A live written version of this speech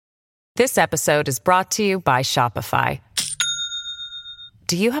This episode is brought to you by Shopify.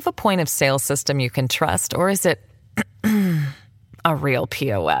 Do you have a point of sale system you can trust, or is it a real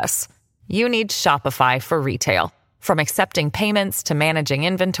POS? You need Shopify for retail. From accepting payments to managing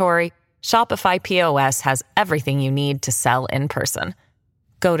inventory, Shopify POS has everything you need to sell in person.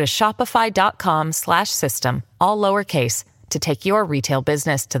 Go to shopify.com/system, all lowercase, to take your retail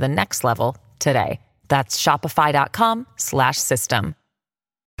business to the next level today. That's shopify.com/system.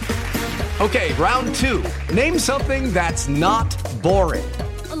 Okay, round two. Name something that's not boring.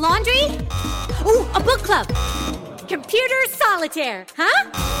 A laundry? Ooh, a book club. Computer solitaire, huh?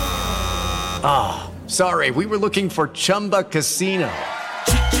 Ah, sorry, we were looking for Chumba Casino.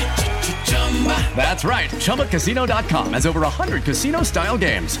 That's right. ChumbaCasino.com has over 100 casino-style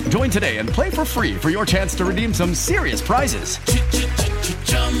games. Join today and play for free for your chance to redeem some serious prizes.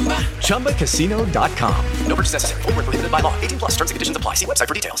 ChumbaCasino.com. No purchase necessary. Void where prohibited by law. 18 plus. Terms and conditions apply. See website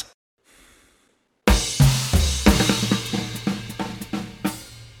for details.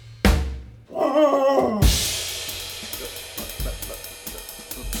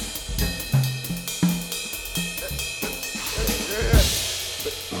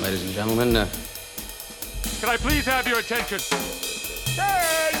 Ladies and gentlemen, can I please have your attention?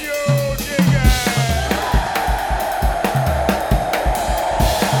 Can you dig it?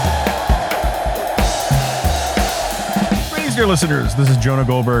 Greetings, dear listeners. This is Jonah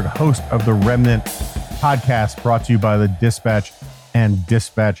Goldberg, host of the Remnant podcast, brought to you by the Dispatch and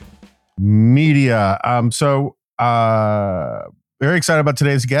Dispatch Media. Very excited about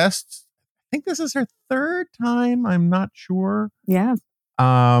today's guest. I think this is her third time. I'm not sure. Yeah.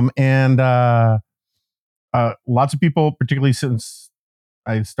 Lots of people, particularly since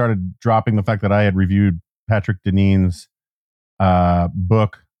I started dropping the fact that I had reviewed Patrick Deneen's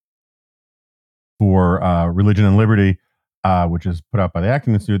book for Religion and Liberty, which is put out by the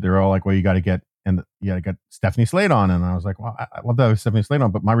Acton Institute. They're all like, well, you got to get Stephanie Slade on. And I was like, well, I love that with Stephanie Slade on,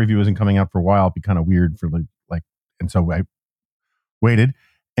 but my review isn't coming out for a while. It'd be kind of weird for and so I waited.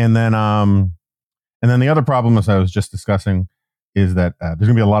 And then the other problem, as I was just discussing, is that there's going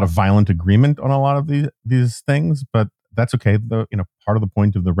to be a lot of violent agreement on a lot of these things, but that's okay. Part of the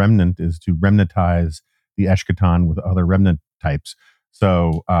point of the Remnant is to remnantize the eschaton with other remnant types.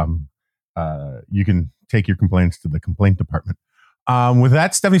 So you can take your complaints to the complaint department. With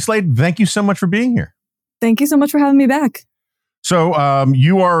that, Stephanie Slade, thank you so much for being here. Thank you so much for having me back. So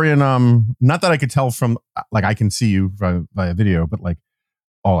you are in, not that I could tell from, I can see you via video, but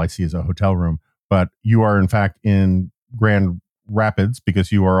all I see is a hotel room. But you are in fact in Grand Rapids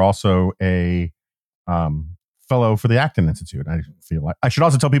because you are also a fellow for the Acton Institute. I feel like I should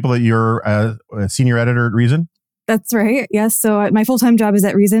also tell people that you're a senior editor at Reason. That's right. Yes. So my full-time job is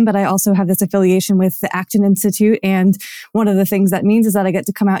at Reason, but I also have this affiliation with the Acton Institute. And one of the things that means is that I get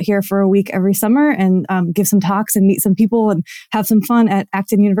to come out here for a week every summer and give some talks and meet some people and have some fun at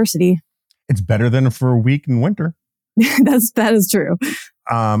Acton University. It's better than for a week in winter. That is true.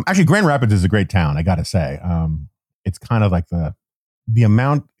 Actually, Grand Rapids is a great town, I got to say. It's kind of like the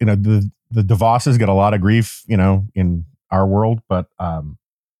amount, the DeVosses get a lot of grief, in our world, but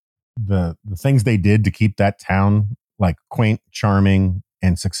the things they did to keep that town quaint, charming,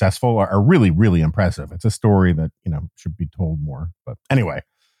 and successful are really, really impressive. It's a story that, should be told more. But anyway,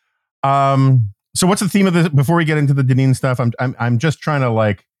 so what's the theme of this? Before we get into the Deneen stuff, I'm just trying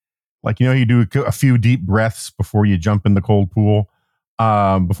to you do a few deep breaths before you jump in the cold pool.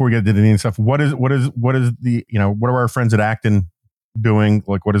 Before we get to the Deneen stuff, what are our friends at Acton doing?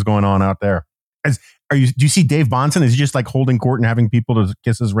 What is going on out there? Do you see Dave Bonson? Is he just holding court and having people to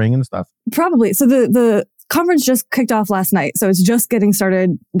kiss his ring and stuff? Probably. So the conference just kicked off last night. So it's just getting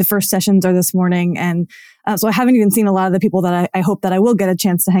started. The first sessions are this morning. And so I haven't even seen a lot of the people that I hope that I will get a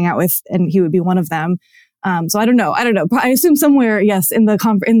chance to hang out with. And he would be one of them. So I don't know. I assume somewhere, yes, in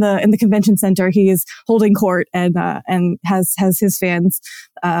the convention center, he is holding court and has his fans,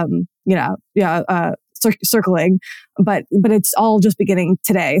 circling, but it's all just beginning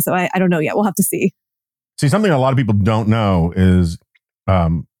today. So I don't know yet. We'll have to see. See, something a lot of people don't know is,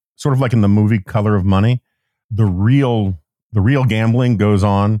 sort of like in the movie Color of Money, the real gambling goes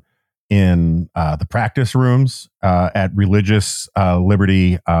on in the practice rooms at religious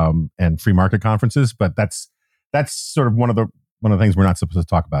liberty and free market conferences, but that's sort of one of the things we're not supposed to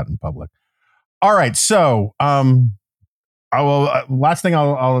talk about in public. All right, so last thing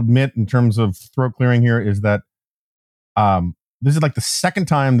I'll admit in terms of throat clearing here is that this is the second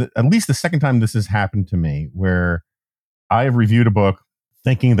time, at least the second time this has happened to me, where I have reviewed a book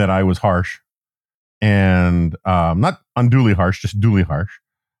thinking that I was harsh, and not unduly harsh, just duly harsh.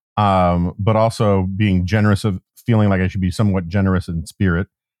 But also being generous, of feeling like I should be somewhat generous in spirit.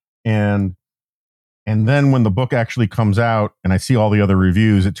 And then when the book actually comes out and I see all the other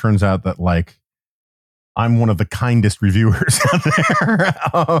reviews, it turns out that like I'm one of the kindest reviewers out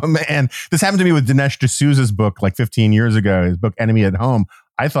there. And this happened to me with Dinesh D'Souza's book like 15 years ago, his book Enemy at Home.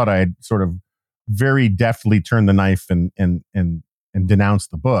 I thought I had sort of very deftly turned the knife and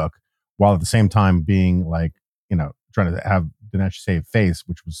denounced the book, while at the same time being like, trying to have Dinesh save face,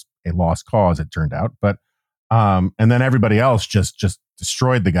 which was a lost cause, it turned out. But and then everybody else just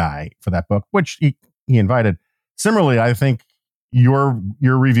destroyed the guy for that book, which he invited. Similarly, I think your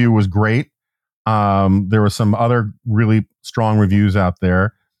review was great. There were some other really strong reviews out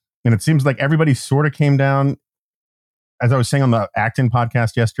there, and it seems like everybody sort of came down. As I was saying on the Acton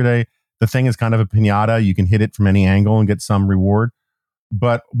podcast yesterday, the thing is kind of a piñata. You can hit it from any angle and get some reward.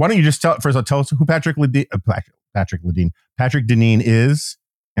 But why don't you just tell us who Patrick Deneen is,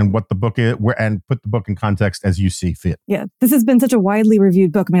 and what the book is, and put the book in context as you see fit. Yeah, this has been such a widely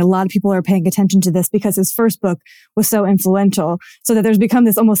reviewed book. I mean, a lot of people are paying attention to this because his first book was so influential, so that there's become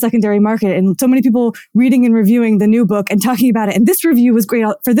this almost secondary market, and so many people reading and reviewing the new book and talking about it. And this review was great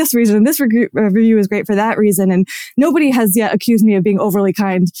for this reason, and this review is great for that reason. And nobody has yet accused me of being overly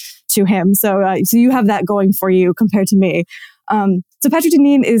kind to him. So you have that going for you compared to me. So Patrick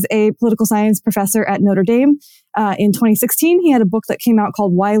Deneen is a political science professor at Notre Dame. In 2016, he had a book that came out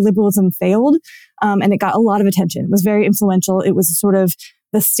called Why Liberalism Failed, and it got a lot of attention. It was very influential. It was sort of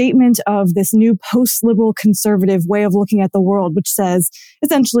the statement of this new post-liberal conservative way of looking at the world, which says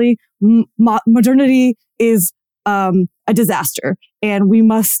essentially modernity is a disaster, and we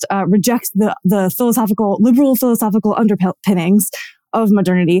must reject the liberal philosophical underpinnings of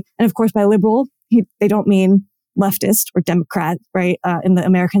modernity. And of course, by liberal, they don't mean leftist or Democrat, right? In the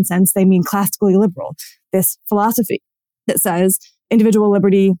American sense, they mean classically liberal. This philosophy that says individual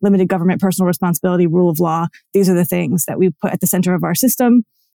liberty, limited government, personal responsibility, rule of law. These are the things that we put at the center of our system.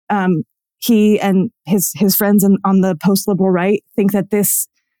 He and his friends on the post-liberal right think that this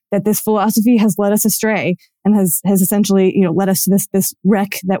philosophy has led us astray and has essentially, led us to this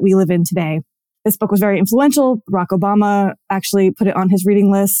wreck that we live in today. This book was very influential. Barack Obama actually put it on his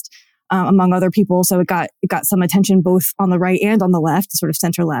reading list. Among other people. So it got some attention both on the right and on the left, sort of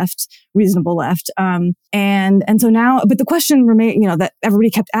center left, reasonable left. And so now, but the question remained, that everybody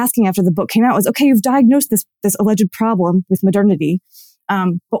kept asking after the book came out was, okay, you've diagnosed this alleged problem with modernity.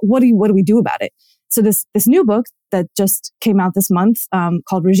 But what do we do about it? So this new book that just came out this month,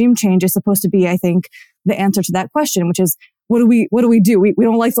 called Regime Change, is supposed to be, I think, the answer to that question, which is, what do we do? We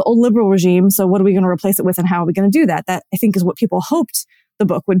don't like the old liberal regime. So what are we going to replace it with, and how are we going to do that? That I think is what people hoped the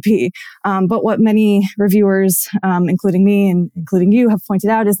book would be. But what many reviewers, including me and including you, have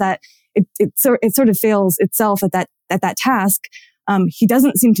pointed out is that it sort of fails itself at that task. He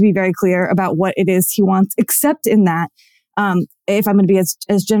doesn't seem to be very clear about what it is he wants, except in that, if I'm going to be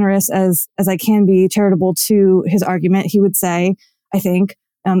as generous as I can be charitable to his argument, he would say, I think,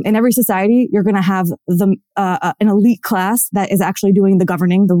 in every society, you're going to have an elite class that is actually doing the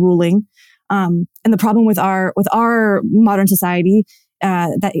governing, the ruling. And the problem with our modern society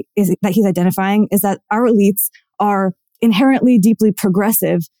that he's identifying is that our elites are inherently deeply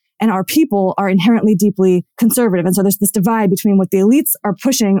progressive and our people are inherently deeply conservative. And so there's this divide between what the elites are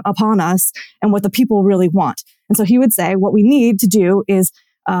pushing upon us and what the people really want. And so he would say what we need to do is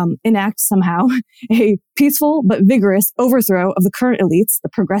enact somehow a peaceful but vigorous overthrow of the current elites, the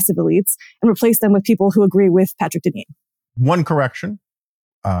progressive elites, and replace them with people who agree with Patrick Deneen. One correction.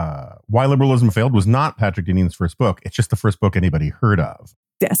 Why Liberalism Failed was not Patrick Deneen's first book. It's just the first book anybody heard of.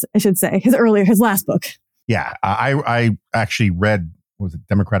 Yes, I should say. His last book. Yeah, I actually read, was it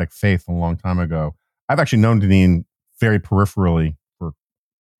Democratic Faith a long time ago. I've actually known Deneen very peripherally for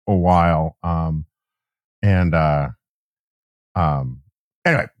a while.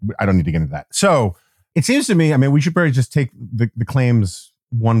 Anyway, I don't need to get into that. So it seems to me, I mean, we should probably just take the claims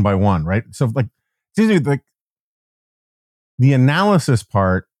one by one, right? So like, it seems to me like the analysis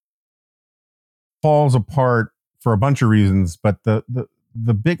part falls apart for a bunch of reasons, but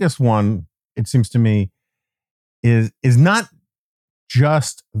the biggest one, it seems to me, is not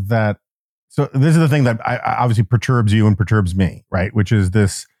just that. So this is the thing that obviously perturbs you and perturbs me, right? Which is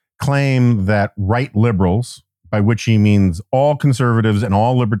this claim that right liberals, by which he means all conservatives and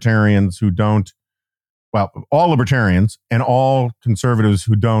all libertarians who don't, all libertarians and all conservatives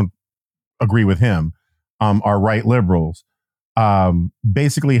who don't agree with him, are right liberals,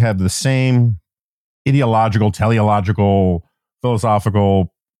 basically have the same ideological, teleological,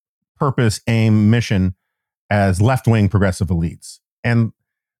 philosophical purpose, aim, mission as left-wing progressive elites. And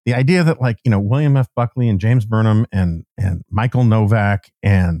the idea that William F. Buckley and James Burnham and Michael Novak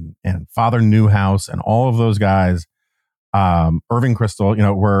and Father Newhouse and all of those guys Irving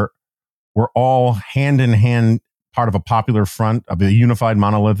Kristol, we're all hand in hand part of a popular front of a unified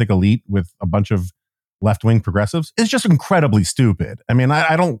monolithic elite with a bunch of left-wing progressives is just incredibly stupid. I mean,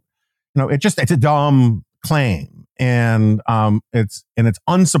 I don't, it's a dumb claim, and it's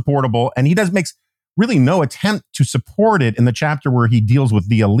unsupportable. And he makes really no attempt to support it in the chapter where he deals with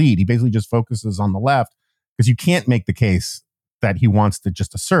the elite. He basically just focuses on the left because you can't make the case that he wants to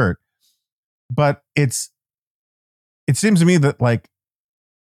just assert. But it seems to me that, like,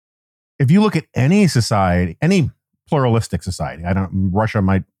 if you look at any society, any pluralistic society, Russia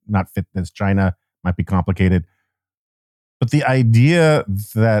might not fit this, China might be complicated, but the idea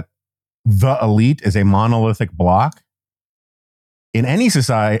that the elite is a monolithic block in any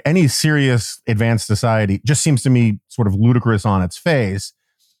society, any serious advanced society, just seems to me sort of ludicrous on its face.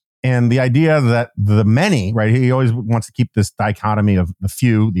 And the idea that the many, right, he always wants to keep this dichotomy of the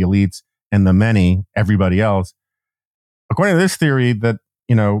few, the elites, and the many, everybody else. According to this theory, that,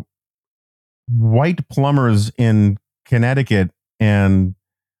 white plumbers in Connecticut and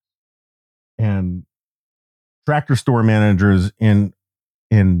tractor store managers in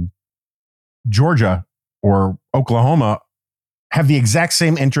Georgia or Oklahoma have the exact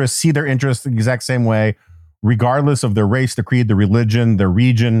same interests, see their interests the exact same way, regardless of their race, their creed, their religion, their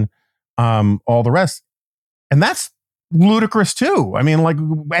region, all the rest. And that's ludicrous too. I mean, like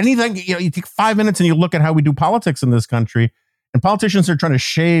anything, you take 5 minutes and you look at how we do politics in this country, and politicians are trying to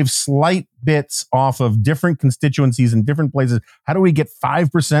shave slight bits off of different constituencies in different places. How do we get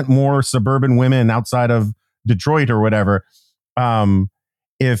 5% more suburban women outside of Detroit or whatever?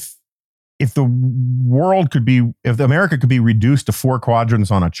 If the America could be reduced to 4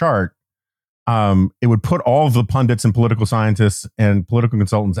 quadrants on a chart, it would put all of the pundits and political scientists and political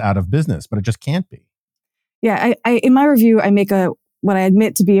consultants out of business, but it just can't be. Yeah, I in my review, I make what I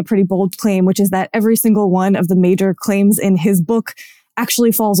admit to be a pretty bold claim, which is that every single one of the major claims in his book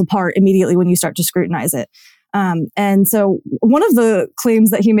actually falls apart immediately when you start to scrutinize it. And so one of the claims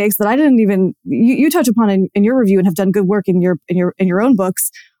that he makes that I didn't even, you touch upon in your review and have done good work in your own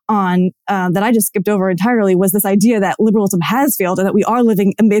books on, that I just skipped over entirely, was this idea that liberalism has failed and that we are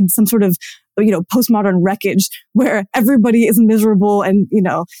living amid some sort of, postmodern wreckage where everybody is miserable. And,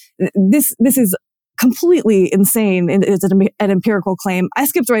 this is completely insane. It's an empirical claim. I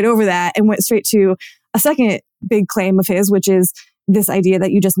skipped right over that and went straight to a second big claim of his, which is this idea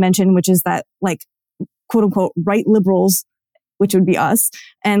that you just mentioned, which is that, like, quote unquote, right liberals, which would be us,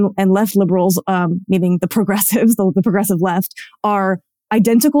 and left liberals, meaning the progressives, the progressive left, are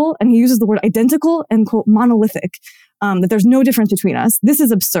identical. And he uses the word identical and quote monolithic, that there's no difference between us. This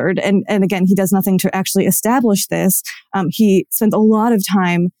is absurd. And again, he does nothing to actually establish this. He spends a lot of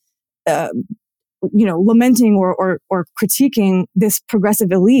time, lamenting or critiquing this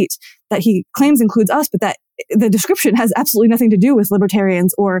progressive elite that he claims includes us, but that the description has absolutely nothing to do with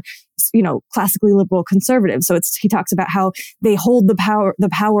libertarians or, classically liberal conservatives. So he talks about how they hold the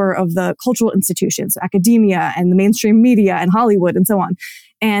power of the cultural institutions, academia and the mainstream media and Hollywood and so on.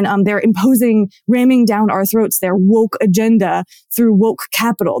 And they're ramming down our throats their woke agenda through woke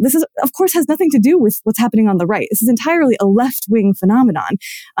capital. This is, of course, has nothing to do with what's happening on the right. This is entirely a left-wing phenomenon.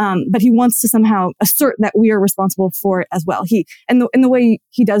 But he wants to somehow assert that we are responsible for it as well. And the way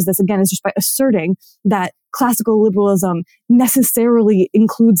he does this, again, is just by asserting that classical liberalism necessarily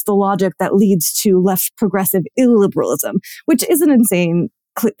includes the logic that leads to left progressive illiberalism, which is an insane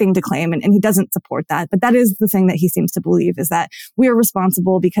thing to claim, and he doesn't support that. But that is the thing that he seems to believe, is that we are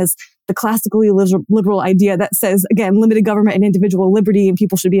responsible because the classically liberal idea that says, again, limited government and individual liberty, and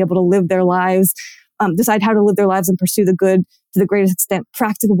people should be able to live their lives, decide how to live their lives and pursue the good to the greatest extent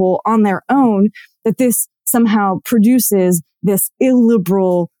practicable on their own, that this somehow produces this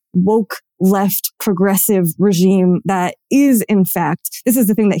illiberal, woke, left progressive regime that is, in fact, this is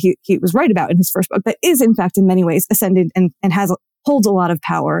the thing that he was right about in his first book, that is, in fact, in many ways ascended and holds a lot of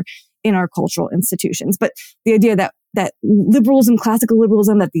power in our cultural institutions. But the idea that liberalism, classical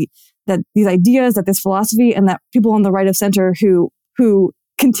liberalism, that these ideas, that this philosophy, and that people on the right of center who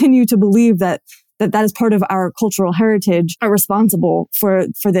continue to believe that is part of our cultural heritage are responsible for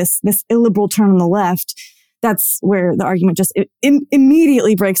this illiberal turn on the left. That's where the argument just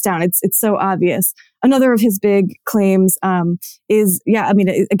immediately breaks down. It's so obvious. Another of his big claims is,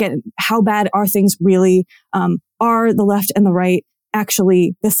 again, how bad are things really? Are the left and the right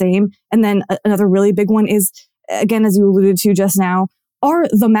actually the same? And then another really big one is, again, as you alluded to just now, are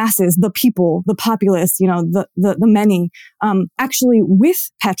the masses, the people, the populace, the many, actually with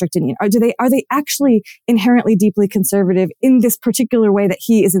Patrick Deneen? Are they actually inherently deeply conservative in this particular way that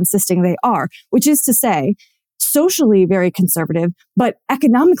he is insisting they are? Which is to say, socially very conservative, but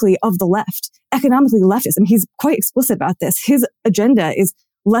economically of the left. economically leftist. And he's quite explicit about this. His agenda is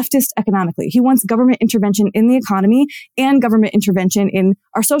leftist economically. He wants government intervention in the economy and government intervention in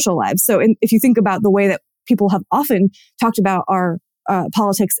our social lives. So if you think about the way that people have often talked about our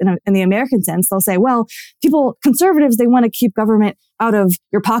politics in the American sense, they'll say, well, conservatives, they want to keep government out of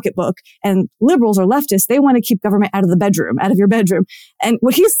your pocketbook, and liberals or leftists, they want to keep government out of the bedroom, out of your bedroom. And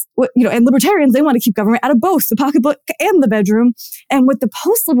and libertarians, they want to keep government out of both the pocketbook and the bedroom. And what the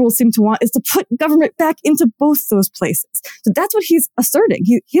post-liberals seem to want is to put government back into both those places. So that's what he's asserting.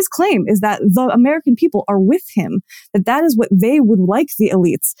 His claim is that the American people are with him, that is what they would like the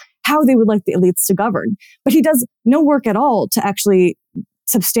elites, how they would like the elites to govern. But he does no work at all to actually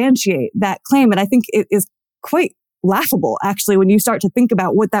substantiate that claim. And I think it is quite laughable, actually, when you start to think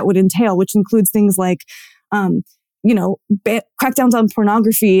about what that would entail, which includes things like, crackdowns on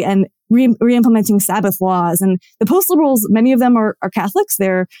pornography and re-implementing Sabbath laws. And the post-liberals, many of them are Catholics.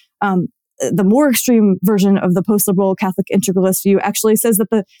 They're the more extreme version of the post-liberal Catholic integralist view actually says that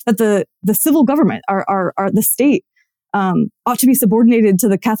the civil government, are the state, ought to be subordinated to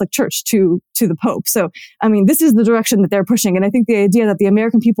the Catholic Church, to the Pope. So, I mean, this is the direction that they're pushing. And I think the idea that the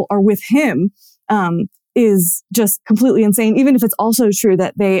American people are with him is just completely insane, even if it's also true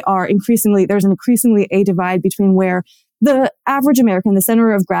that there's an increasingly a divide between where the average American, the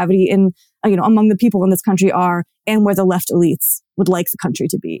center of gravity among the people in this country are, and where the left elites would like the country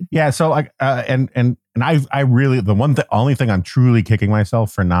to be. Yeah. So I really, only thing I'm truly kicking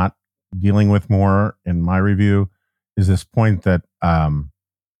myself for not dealing with more in my review is this point that,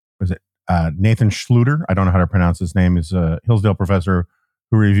 Nathan Schluter, I don't know how to pronounce his name, is a Hillsdale professor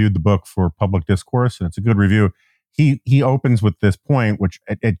who reviewed the book for Public Discourse, and it's a good review. He opens with this point, which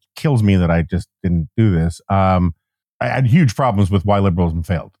it kills me that I just didn't do this. I had huge problems with why liberalism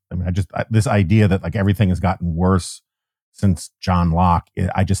failed. I mean, this idea that like everything has gotten worse since John Locke,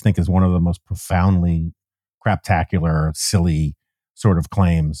 I just think is one of the most profoundly craptacular, silly sort of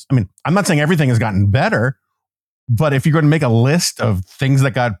claims. I mean, I'm not saying everything has gotten better, but if you're going to make a list of things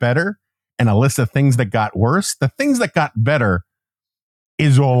that got better and a list of things that got worse, the things that got better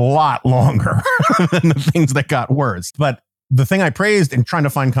is a lot longer than the things that got worse. But the thing I praised in trying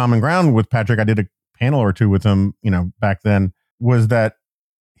to find common ground with Patrick, I did a panel or two with him, back then, was that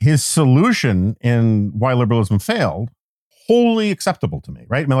his solution in why liberalism failed, wholly acceptable to me,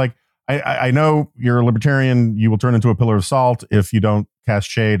 right? I mean, like, I know you're a libertarian, you will turn into a pillar of salt if you don't cast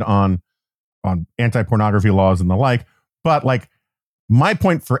shade on anti-pornography laws and the like. But like, my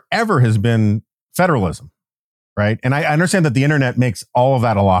point forever has been federalism. Right. And I understand that the internet makes all of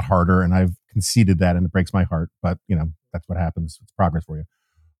that a lot harder, and I've conceded that, and it breaks my heart. But, that's what happens. It's progress for you.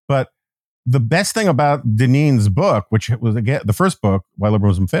 But the best thing about Deneen's book, which was, again, the first book, Why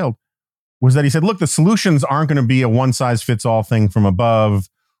Liberalism Failed, was that he said, look, the solutions aren't going to be a one size fits all thing from above.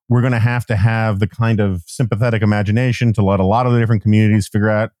 We're going to have the kind of sympathetic imagination to let a lot of the different communities figure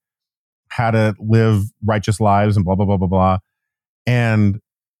out how to live righteous lives and blah, blah, blah, blah, blah. And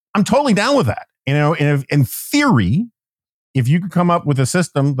I'm totally down with that. In theory, if you could come up with a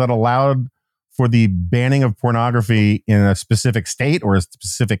system that allowed for the banning of pornography in a specific state or a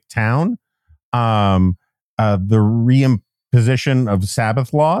specific town, the reimposition of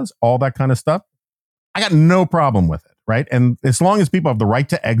Sabbath laws, all that kind of stuff, I got no problem with it, right? And as long as people have the right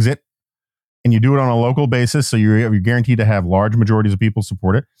to exit, and you do it on a local basis, so you're guaranteed to have large majorities of people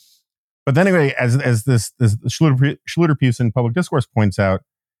support it. But then anyway, as this Schluter piece in Public Discourse points out,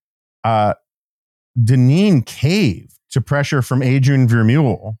 Deneen caved to pressure from Adrian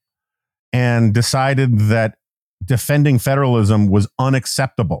Vermeule and decided that defending federalism was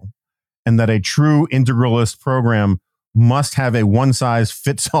unacceptable, and that a true integralist program must have a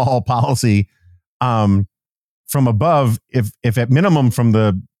one-size-fits-all policy from above, if at minimum from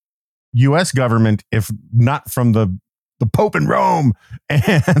the U.S. government, if not from the Pope in Rome.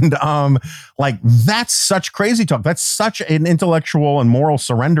 And that's such crazy talk. That's such an intellectual and moral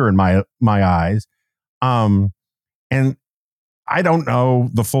surrender in my eyes. And I don't know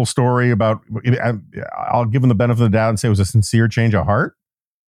the full story about it. I'll give him the benefit of the doubt and say it was a sincere change of heart.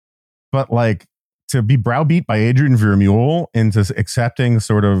 But like, to be browbeat by Adrian Vermeule into accepting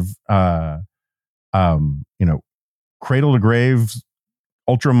sort of, cradle to grave,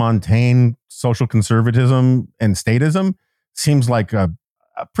 ultramontane social conservatism and statism seems like a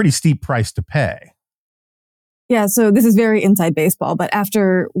pretty steep price to pay. Yeah, so this is very inside baseball, but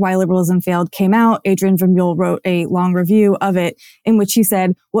after Why Liberalism Failed came out, Adrian Vermeule wrote a long review of it in which he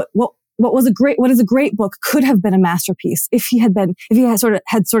said, what is a great book could have been a masterpiece if he had sort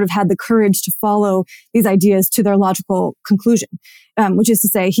of had the courage to follow these ideas to their logical conclusion, which is to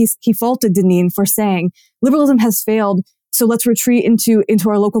say he faulted Deneen for saying liberalism has failed So let's retreat into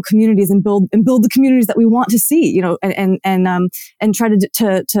our local communities and build the communities that we want to see, you know, and try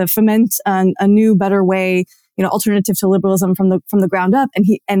to foment a new, better way, you know, alternative to liberalism from the ground up.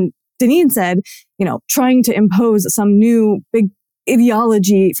 And Deneen said, you know, trying to impose some new big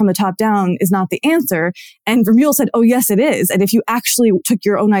ideology from the top down is not the answer. And Vermeule said, oh, yes, it is. And if you actually took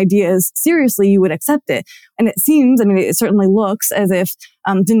your own ideas seriously, you would accept it. And it seems, I mean, it certainly looks as if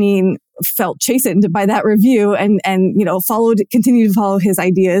Deneen felt chastened by that review and, you know, continued to follow his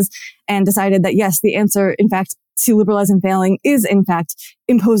ideas and decided that, yes, the answer, in fact, to liberalize and failing is, in fact,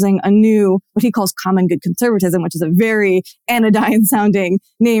 imposing a new, what he calls common good conservatism, which is a very anodyne sounding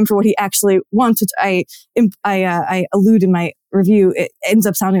name for what he actually wants, which I allude in my review. It ends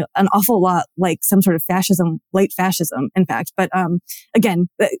up sounding an awful lot like some sort of fascism, late fascism, in fact. But, again,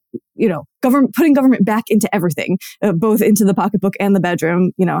 you know, putting government back into everything, both into the pocketbook and the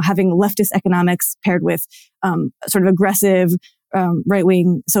bedroom, you know, having leftist economics paired with, sort of aggressive,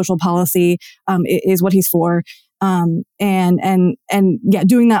 right-wing social policy, is what he's for. And yeah,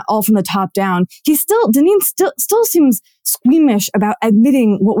 doing that all from the top down. Deneen still seems squeamish about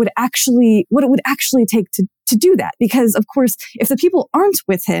admitting what it would actually take to do that. Because of course, if the people aren't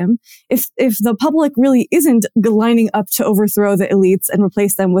with him, if the public really isn't lining up to overthrow the elites and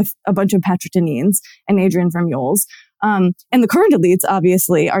replace them with a bunch of Patrick Deneens and Adrian Vermeules, and the current elites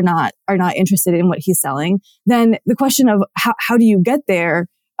obviously are not interested in what he's selling, then the question of how do you get there,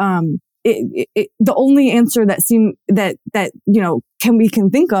 the only answer that you know we can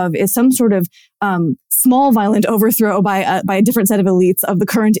think of is some sort of small violent overthrow by a different set of elites, of the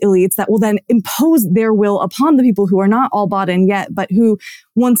current elites, that will then impose their will upon the people who are not all bought in yet, but who,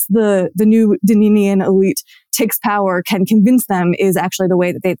 once the new Denenian elite takes power, can convince them is actually the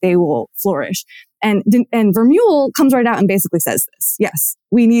way that they will flourish. And Vermeule comes right out and basically says this. Yes,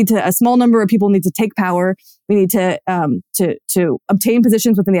 a small number of people need to take power. We need to obtain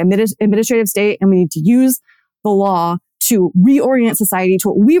positions within the administrative state, and we need to use the law to reorient society to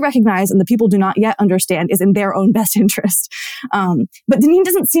what we recognize and the people do not yet understand is in their own best interest. But Deneen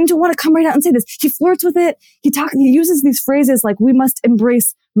doesn't seem to want to come right out and say this. He flirts with it. He uses these phrases like, we must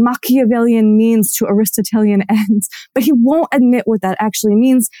embrace Machiavellian means to Aristotelian ends, but he won't admit what that actually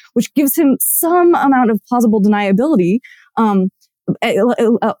means, which gives him some amount of plausible deniability.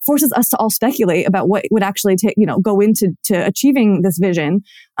 It forces us to all speculate about what would actually go into achieving this vision.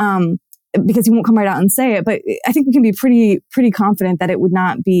 Because he won't come right out and say it, but I think we can be pretty confident that it would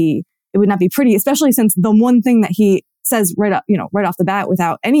not be pretty, especially since the one thing that he says right off the bat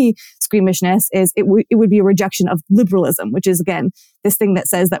without any squeamishness is it would be a rejection of liberalism, which is again this thing that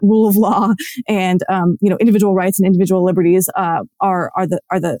says that rule of law and individual rights and individual liberties are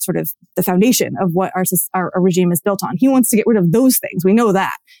the sort of the foundation of what our regime is built on. He wants to get rid of those things. We know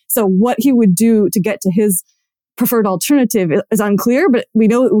that. So what he would do to get to his preferred alternative is unclear, but we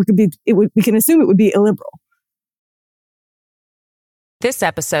know we can assume it would be illiberal. This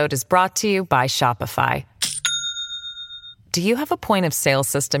episode is brought to you by Shopify. Do you have a point of sale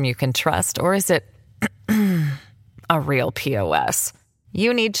system you can trust, or is it a real POS?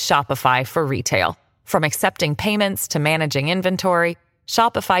 You need Shopify for retail. From accepting payments to managing inventory,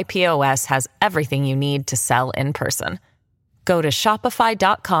 Shopify POS has everything you need to sell in person. Go to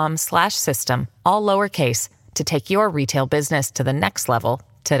shopify.com/system, all lowercase, to take your retail business to the next level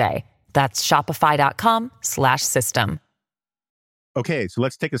today. That's shopify.com/system. Okay, so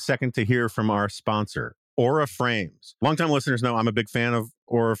let's take a second to hear from our sponsor, Aura Frames. Longtime listeners know I'm a big fan of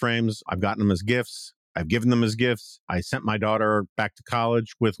Aura Frames. I've gotten them as gifts. I've given them as gifts. I sent my daughter back to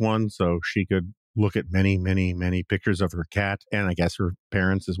college with one so she could look at many, many, many pictures of her cat and I guess her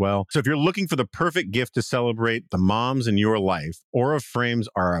parents as well. So if you're looking for the perfect gift to celebrate the moms in your life, Aura Frames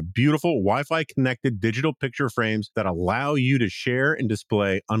are a beautiful Wi-Fi connected digital picture frames that allow you to share and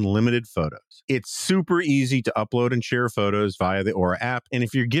display unlimited photos. It's super easy to upload and share photos via the Aura app. And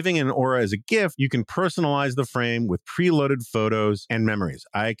if you're giving an Aura as a gift, you can personalize the frame with preloaded photos and memories.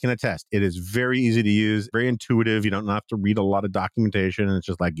 I can attest, it is very easy to use, very intuitive. You don't have to read a lot of documentation. It's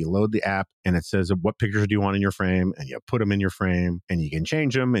just like you load the app and it says, what pictures do you want in your frame? And you put them in your frame and you can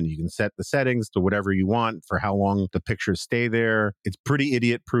change them and you can set the settings to whatever you want for how long the pictures stay there. It's pretty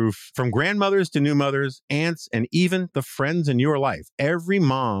idiot proof. From grandmothers to new mothers, aunts, and even the friends in your life, every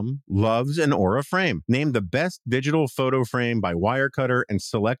mom loves an Aura frame. Named the best digital photo frame by Wirecutter and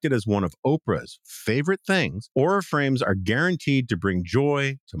selected as one of Oprah's favorite things, Aura frames are guaranteed to bring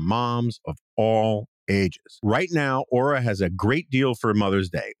joy to moms of all ages. Right now, Aura has a great deal for Mother's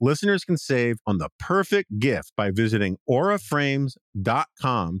Day. Listeners can save on the perfect gift by visiting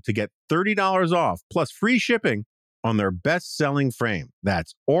auraframes.com to get $30 off plus free shipping on their best-selling frame.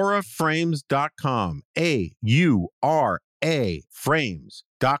 That's auraframes.com. AURA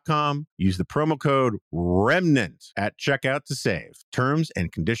frames.com. Use the promo code REMNANT at checkout to save. Terms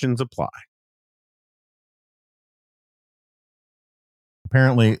and conditions apply.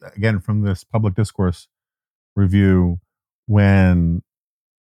 Apparently, again, from this public discourse review, when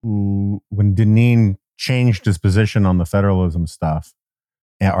Deneen changed his position on the federalism stuff,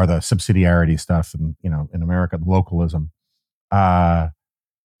 or the subsidiarity stuff, and in America, the localism,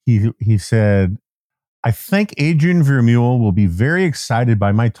 he said, "I think Adrian Vermeule will be very excited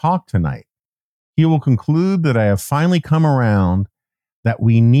by my talk tonight. He will conclude that I have finally come around, that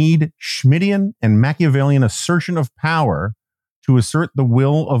we need Schmittian and Machiavellian assertion of power to assert the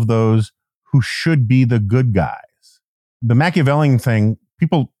will of those who should be the good guys." The Machiavellian thing,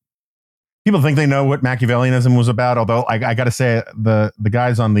 people think they know what Machiavellianism was about, although I got to say, the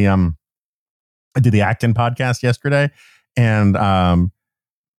guys on the I did the Acton podcast yesterday, and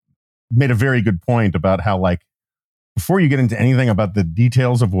made a very good point about how, like, before you get into anything about the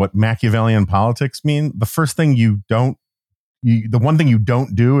details of what Machiavellian politics mean, the one thing you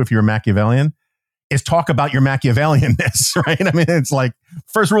don't do if you're a Machiavellian is talk about your Machiavellianness, right? I mean, it's like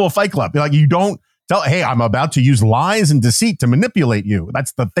first rule of Fight Club. Like, you don't tell, hey, I'm about to use lies and deceit to manipulate you.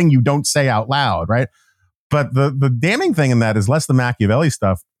 That's the thing you don't say out loud, right? But the damning thing in that is less the Machiavelli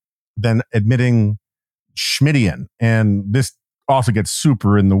stuff than admitting Schmittian. And this also gets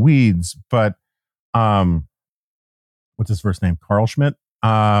super in the weeds, but what's his first name? Carl Schmitt,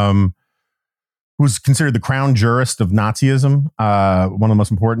 who's considered the crown jurist of Nazism, one of the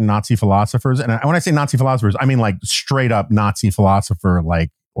most important Nazi philosophers. And when I say Nazi philosophers, I mean like straight up Nazi philosopher,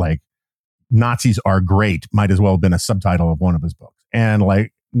 like Nazis are great, might as well have been a subtitle of one of his books. And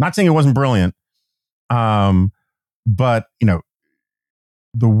like, not saying it wasn't brilliant, but the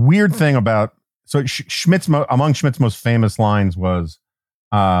weird thing about, so among Schmitt's most famous lines was,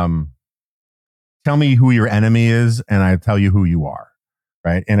 tell me who your enemy is and I tell you who you are.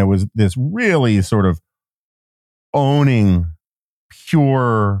 Right. And it was this really sort of owning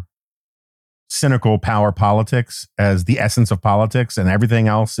pure cynical power politics as the essence of politics, and everything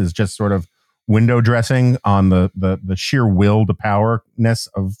else is just sort of window dressing on the sheer will to powerness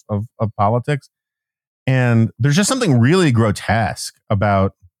of politics. And there's just something really grotesque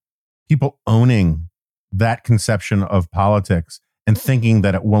about people owning that conception of politics and thinking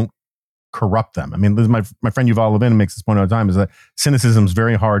that it won't corrupt them. I mean, this is my friend Yuval Levin makes this point all the time, is that cynicism is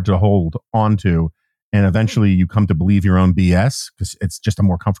very hard to hold onto, and eventually you come to believe your own BS because it's just a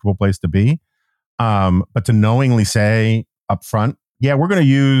more comfortable place to be. But to knowingly say up front, yeah, we're going to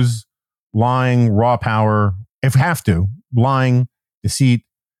use lying, raw power, if we have to, lying, deceit,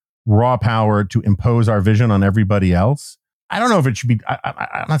 raw power to impose our vision on everybody else. I don't know if it should be,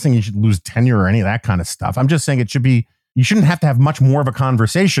 I'm not saying you should lose tenure or any of that kind of stuff. I'm just saying it should be, you shouldn't have to have much more of a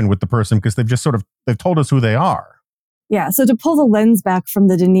conversation with the person because they've told us who they are. Yeah. So to pull the lens back from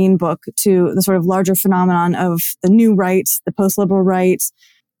the Deneen book to the sort of larger phenomenon of the new right, the post-liberal right,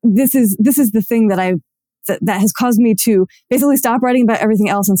 this is the thing that has caused me to basically stop writing about everything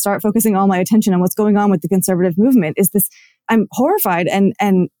else and start focusing all my attention on what's going on with the conservative movement. Is this, I'm horrified and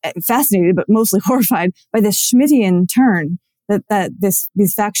fascinated, but mostly horrified by this Schmittian turn that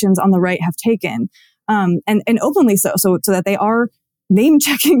these factions on the right have taken. And openly so that they are name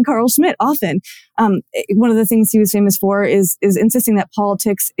checking Carl Schmitt often. One of the things he was famous for is insisting that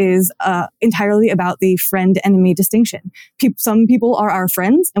politics is entirely about the friend-enemy distinction. Some people are our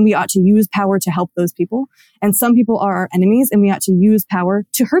friends and we ought to use power to help those people. And some people are our enemies and we ought to use power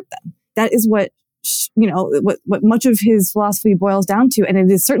to hurt them. That is what much of his philosophy boils down to. And it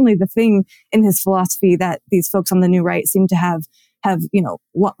is certainly the thing in his philosophy that these folks on the new right seem to have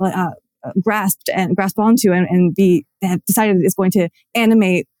grasped onto and have decided is going to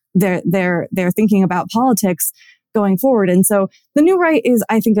animate their thinking about politics going forward. And so the new right is,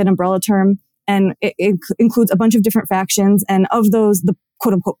 I think, an umbrella term, and it includes a bunch of different factions. And of those, the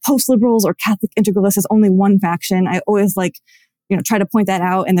quote unquote post-liberals or Catholic integralists is only one faction. I always try to point that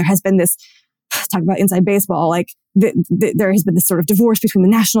out. And there has been this, talk about inside baseball, there has been this sort of divorce between the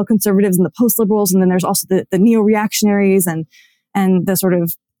national conservatives and the post-liberals. And then there's also the neo-reactionaries and the sort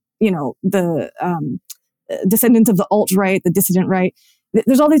of, the descendants of the alt-right, the dissident right.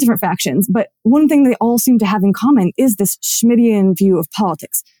 There's all these different factions. But one thing they all seem to have in common is this Schmittian view of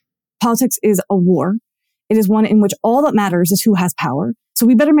politics. Politics is a war. It is one in which all that matters is who has power. So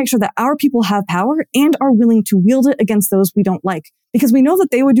we better make sure that our people have power and are willing to wield it against those we don't like, because we know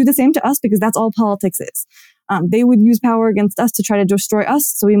that they would do the same to us, because that's all politics is. They would use power against us to try to destroy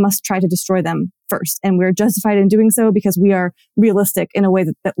us. So we must try to destroy them first. And we're justified in doing so because we are realistic in a way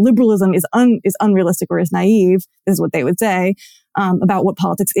that liberalism is unrealistic or is naive, is what they would say, about what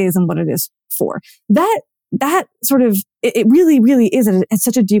politics is and what it is for. That sort of, it really, really is at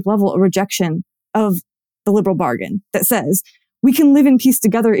such a deep level, a rejection of the liberal bargain that says we can live in peace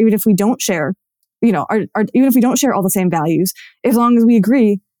together even if we don't share, even if we don't share all the same values, as long as we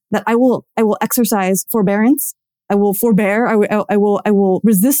agree that I will exercise forbearance. I will forbear. I will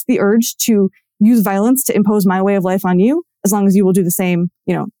resist the urge to use violence to impose my way of life on you, as long as you will do the same,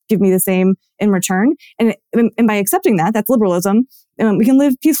 give me the same in return. And by accepting that, that's liberalism. We can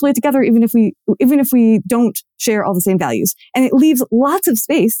live peacefully together, even if we don't share all the same values. And it leaves lots of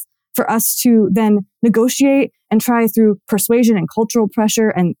space for us to then negotiate and try through persuasion and cultural pressure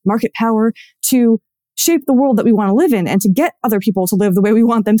and market power to shape the world that we want to live in and to get other people to live the way we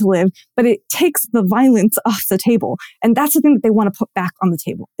want them to live. But it takes the violence off the table. And that's the thing that they want to put back on the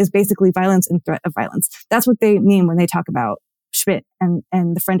table, is basically violence and threat of violence. That's what they mean when they talk about Schmitt and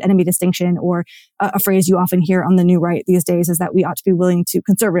the friend-enemy distinction, or a phrase you often hear on the new right these days is that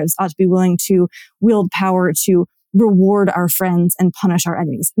conservatives ought to be willing to wield power to reward our friends and punish our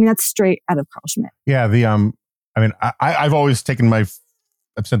enemies. I mean, that's straight out of Carl Schmitt. Yeah. I've always taken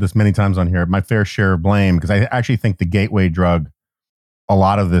I've said this many times on here, my fair share of blame, because I actually think the gateway drug, a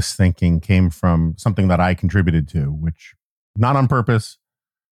lot of this thinking came from something that I contributed to, which not on purpose,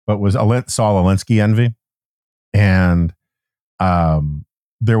 but was Saul Alinsky envy. And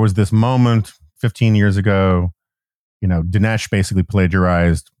there was this moment 15 years ago, Dinesh basically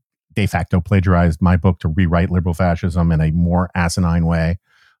de facto plagiarized my book to rewrite liberal fascism in a more asinine way.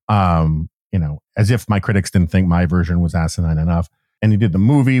 As if my critics didn't think my version was asinine enough. And he did the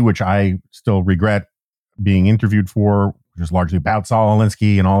movie, which I still regret being interviewed for, which is largely about Saul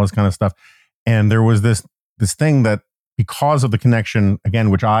Alinsky and all this kind of stuff. And there was this thing that, because of the connection, again,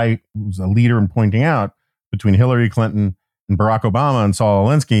 which I was a leader in pointing out, between Hillary Clinton and Barack Obama and Saul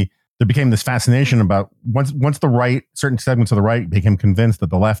Alinsky, there became this fascination about once the right, certain segments of the right became convinced that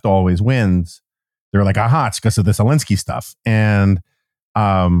the left always wins, they're like, aha, it's because of this Alinsky stuff. And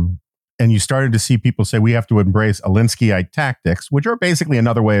you started to see people say we have to embrace Alinskyite tactics, which are basically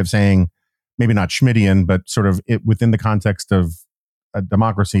another way of saying, maybe not Schmittian, but sort of within the context of a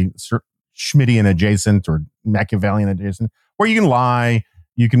democracy, Schmittian adjacent or Machiavellian adjacent, where you can lie,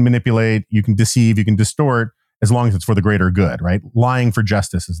 you can manipulate, you can deceive, you can distort, as long as it's for the greater good, right? Lying for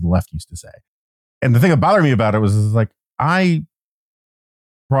justice, as the left used to say. And the thing that bothered me about it was I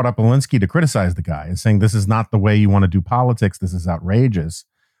brought up Alinsky to criticize the guy and saying, this is not the way you want to do politics. This is outrageous.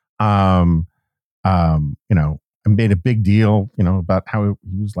 I made a big deal, about how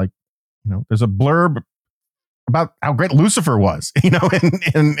he was like, there's a blurb about how great Lucifer was,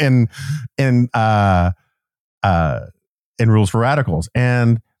 in Rules for Radicals.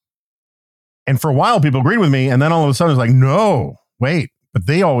 And for a while, people agreed with me. And then all of a sudden, it's like, no, wait, but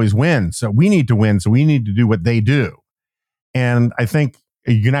they always win. So we need to win. So we need to do what they do. And I think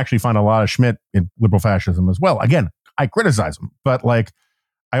you can actually find a lot of Schmitt in liberal fascism as well. Again, I criticize him, but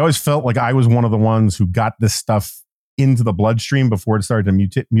I always felt like I was one of the ones who got this stuff into the bloodstream before it started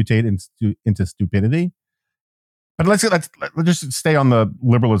to mutate into stupidity. But let's just stay on the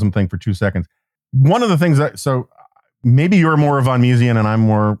liberalism thing for 2 seconds. One of the things so maybe you're more von Misesian and I'm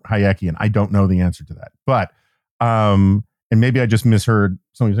more Hayekian. I don't know the answer to that, but and maybe I just misheard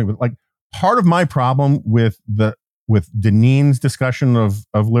something you're saying. But part of my problem with Deneen's discussion of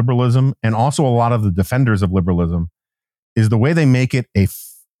liberalism, and also a lot of the defenders of liberalism, is the way they make it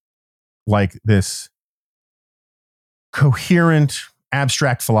this coherent,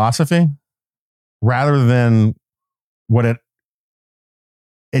 abstract philosophy, rather than what it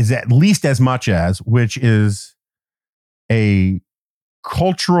is at least as much as, which is a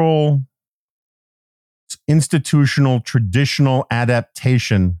cultural, institutional, traditional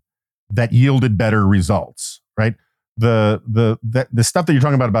adaptation that yielded better results, right? The stuff that you're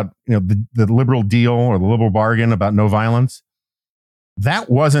talking about the liberal deal or the liberal bargain about no violence, that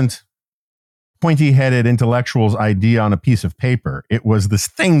wasn't pointy-headed intellectuals' idea on a piece of paper. It was this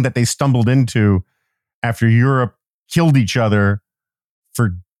thing that they stumbled into after Europe killed each other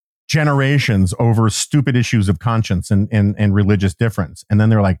for generations over stupid issues of conscience and religious difference. And then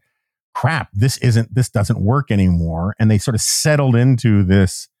they're like, crap, this doesn't work anymore. And they sort of settled into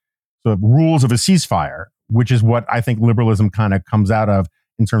this sort of rules of a ceasefire, which is what I think liberalism kind of comes out of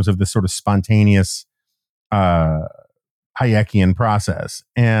in terms of this sort of spontaneous Hayekian process.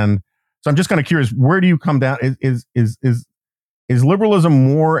 And so I'm just kind of curious, where do you come down? Is liberalism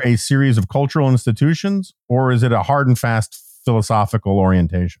more a series of cultural institutions, or is it a hard and fast philosophical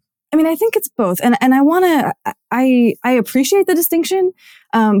orientation? I mean, I think it's both, and I appreciate the distinction,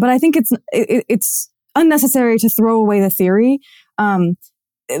 but I think it's unnecessary to throw away the theory,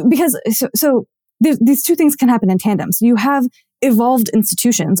 because so these two things can happen in tandem. So you have evolved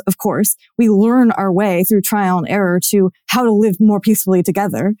institutions, of course. We learn our way through trial and error to how to live more peacefully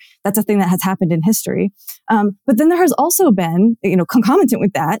together. That's a thing that has happened in history. But then there has also been, concomitant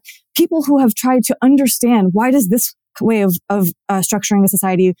with that, people who have tried to understand, why does this way of structuring a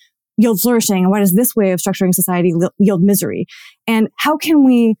society yield flourishing, and why does this way of structuring society yield misery? And how can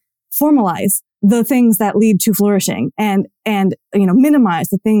we formalize the things that lead to flourishing and minimize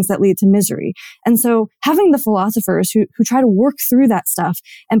the things that lead to misery? And so having the philosophers who try to work through that stuff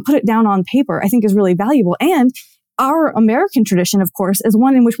and put it down on paper, I think is really valuable. And our American tradition, of course, is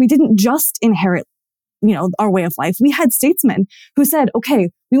one in which we didn't just inherit our way of life. We had statesmen who said, okay,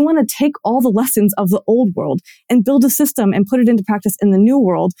 we want to take all the lessons of the old world and build a system and put it into practice in the new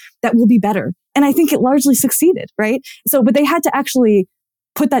world that will be better. And I think it largely succeeded, right? So, but they had to actually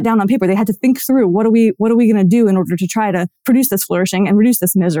put that down on paper. They had to think through, what are we going to do in order to try to produce this flourishing and reduce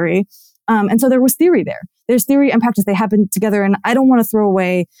this misery? And so there was theory there. There's theory and practice. They happen together. And I don't want to throw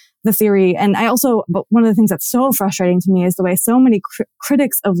away the theory. And but one of the things that's so frustrating to me is the way so many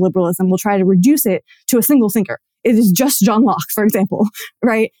critics of liberalism will try to reduce it to a single thinker. It is just John Locke, for example,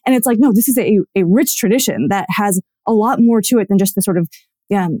 right? And it's like, no, this is a rich tradition that has a lot more to it than just the sort of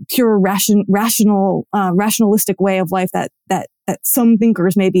pure rationalistic way of life that some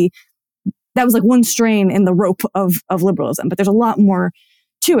thinkers maybe, that was like one strain in the rope of liberalism, but there's a lot more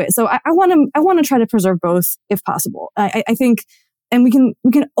to it. So I want to try to preserve both if possible. I think, and we can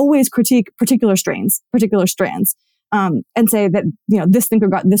always critique particular strands, and say that, this thinker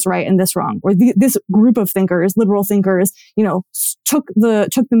got this right and this wrong, or this group of thinkers, liberal thinkers, took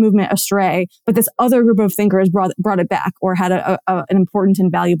the movement astray, but this other group of thinkers brought it back, or had an important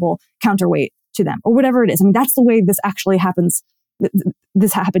and valuable counterweight to them, or whatever it is. I mean, that's the way this actually happens.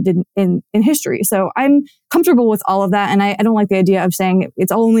 This happened in history. So I'm comfortable with all of that. And I don't like the idea of saying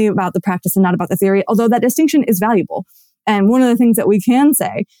it's only about the practice and not about the theory, although that distinction is valuable. And one of the things that we can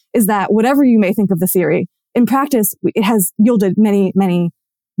say is that whatever you may think of the theory, in practice, it has yielded many, many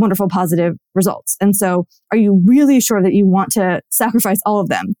wonderful positive results. And so are you really sure that you want to sacrifice all of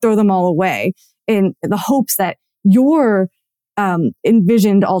them, throw them all away in the hopes that your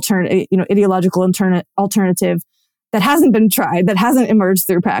envisioned ideological alternative that hasn't been tried, that hasn't emerged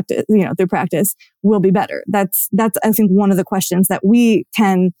through practice, will be better? That's I think one of the questions that we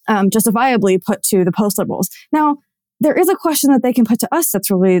can justifiably put to the post-liberals. Now, there is a question that they can put to us that's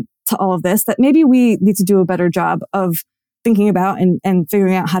related to all of this that maybe we need to do a better job of thinking about and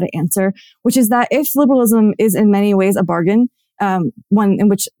figuring out how to answer, which is that if liberalism is in many ways a bargain, one in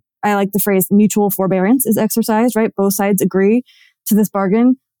which I like the phrase mutual forbearance is exercised, right? Both sides agree to this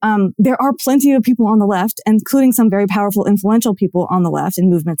bargain. There are plenty of people on the left, including some very powerful, influential people on the left and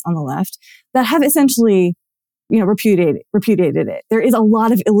movements on the left, that have essentially, repudiated it. There is a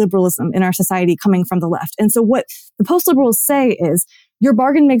lot of illiberalism in our society coming from the left. And so what the post-liberals say is, your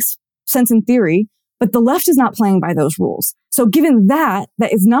bargain makes sense in theory, but the left is not playing by those rules. So given that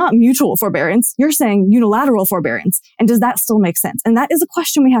is not mutual forbearance, you're saying unilateral forbearance. And does that still make sense? And that is a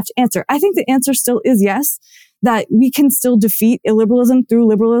question we have to answer. I think the answer still is yes, that we can still defeat illiberalism through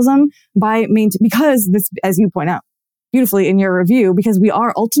liberalism because this, as you point out beautifully in your review, because we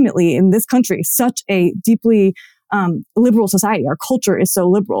are ultimately in this country such a deeply liberal society. Our culture is so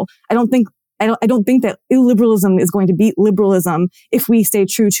liberal. I don't think that illiberalism is going to beat liberalism if we stay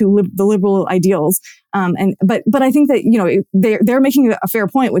true to the liberal ideals. But I think that, they're making a fair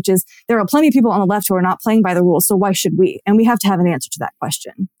point, which is there are plenty of people on the left who are not playing by the rules. So why should we? And we have to have an answer to that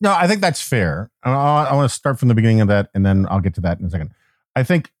question. No, I think that's fair. I want to start from the beginning of that, and then I'll get to that in a second. I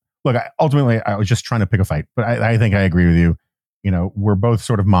think, look, ultimately, I was just trying to pick a fight, but I think I agree with you. We're both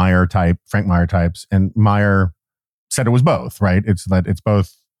sort of Frank Meyer types, and Meyer said it was both, right? It's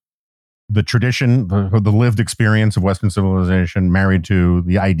both the tradition, the lived experience of Western civilization married to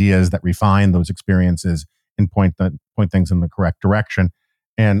the ideas that refine those experiences and point things in the correct direction.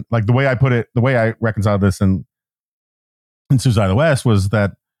 And like the way I put it, the way I reconciled this in Suicide of the West was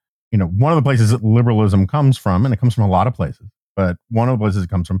that, one of the places that liberalism comes from, and it comes from a lot of places, but one of the places it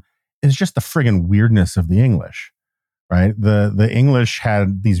comes from is just the friggin' weirdness of the English, right? The English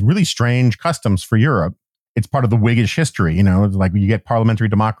had these really strange customs for Europe. It's part of the Whiggish history, like you get parliamentary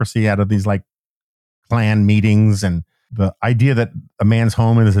democracy out of these like clan meetings, and the idea that a man's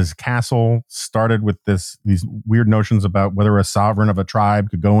home is his castle started with these weird notions about whether a sovereign of a tribe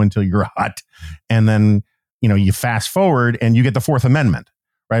could go into your hut. And then, you fast forward and you get the Fourth Amendment,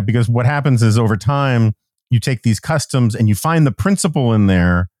 right? Because what happens is over time, you take these customs and you find the principle in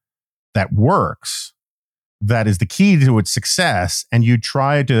there that works, that is the key to its success, and you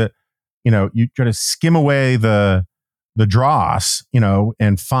try to skim away the dross,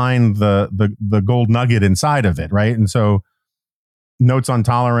 and find the gold nugget inside of it, right? And so notes on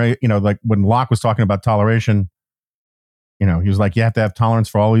tolerate, like when Locke was talking about toleration, he was like, you have to have tolerance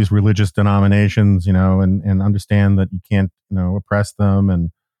for all these religious denominations, and understand that you can't, oppress them,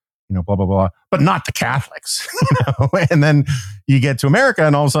 and blah, blah, blah, but not the Catholics, And then you get to America,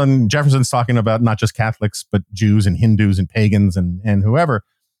 and all of a sudden Jefferson's talking about not just Catholics, but Jews and Hindus and pagans and whoever.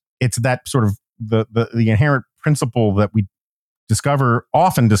 It's that sort of the inherent principle that we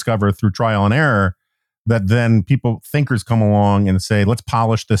often discover through trial and error, that then thinkers come along and say, let's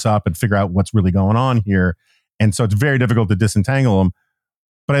polish this up and figure out what's really going on here. And so it's very difficult to disentangle them.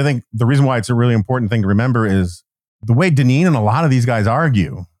 But I think the reason why it's a really important thing to remember is the way Deneen and a lot of these guys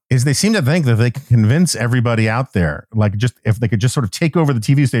argue is they seem to think that they can convince everybody out there, like just if they could just sort of take over the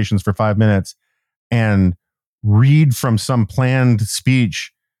TV stations for 5 minutes and read from some planned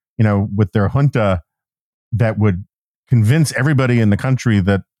speech, with their junta, that would convince everybody in the country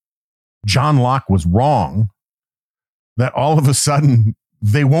that John Locke was wrong, that all of a sudden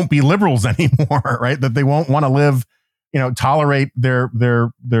they won't be liberals anymore, right? That they won't want to live, tolerate their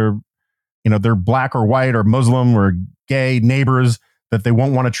black or white or Muslim or gay neighbors, that they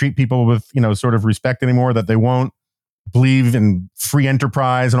won't want to treat people with, sort of respect anymore, that they won't believe in free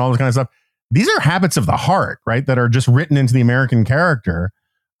enterprise and all this kind of stuff. These are habits of the heart, right? That are just written into the American character.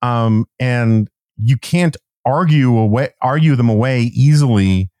 And you can't argue them away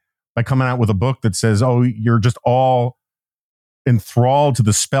easily by coming out with a book that says, oh, you're just all enthralled to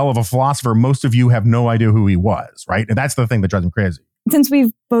the spell of a philosopher. Most of you have no idea who he was, right? And that's the thing that drives me crazy. Since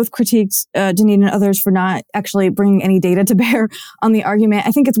we've both critiqued Deneen and others for not actually bringing any data to bear on the argument,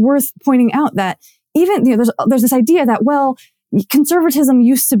 I think it's worth pointing out that even, there's this idea that, well, conservatism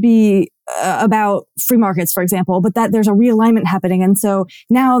used to be about free markets, for example, but that there's a realignment happening. And so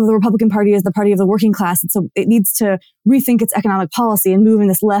now the Republican Party is the party of the working class. And so it needs to rethink its economic policy and move in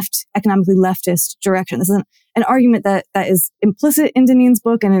this economically leftist direction. This is an argument that is implicit in Deneen's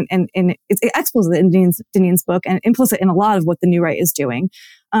book and it's explicit in Deneen's book and implicit in a lot of what the New Right is doing.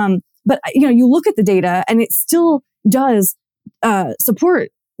 But you look at the data and it still does support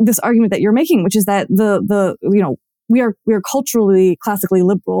this argument that you're making, which is that we are culturally, classically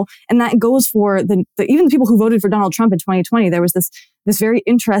liberal, and that goes for even the people who voted for Donald Trump in 2020. There was this very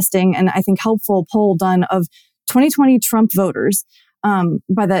interesting and I think helpful poll done of 2020 Trump voters.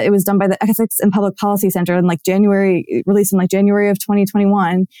 It was done by the Ethics and Public Policy Center in released in January of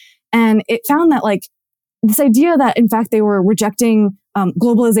 2021, and it found that this idea that in fact they were rejecting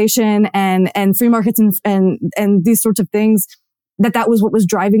globalization and free markets and these sorts of things, that was what was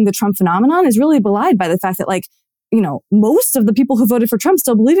driving the Trump phenomenon, is really belied by the fact that most of the people who voted for Trump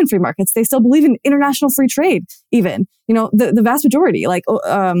still believe in free markets. They still believe in international free trade, even, the vast majority,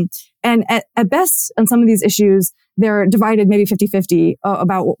 and at best on some of these issues, they're divided maybe 50-50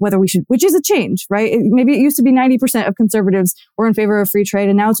 about whether we should, which is a change, right? Maybe it used to be 90% of conservatives were in favor of free trade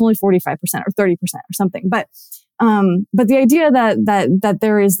and now it's only 45% or 30% or something. But the idea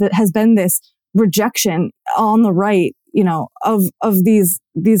that has been this rejection on the right, of these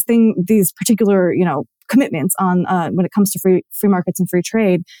particular, commitments on when it comes to free markets and free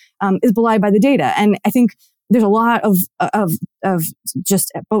trade is belied by the data. And I think there's a lot of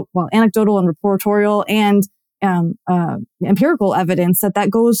just both anecdotal and reportorial and empirical evidence that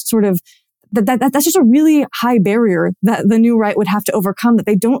goes sort of that's just a really high barrier that the New Right would have to overcome that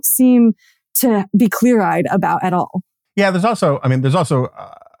they don't seem to be clear-eyed about at all. Yeah, there's also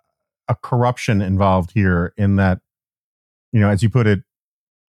a corruption involved here in that, as you put it.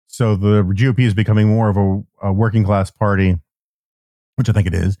 So the GOP is becoming more of a working class party, which I think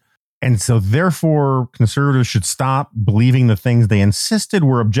it is. And so therefore conservatives should stop believing the things they insisted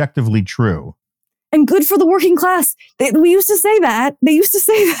were objectively true. And good for the working class. We used to say that. They used to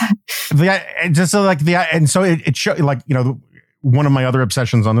say that. It shows one of my other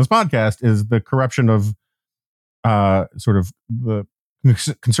obsessions on this podcast is the corruption of sort of the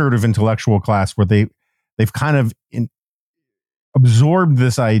conservative intellectual class, where they've kind of absorbed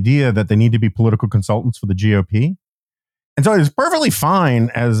this idea that they need to be political consultants for the GOP. And so it's perfectly fine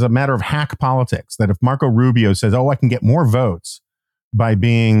as a matter of hack politics that if Marco Rubio says, oh, I can get more votes by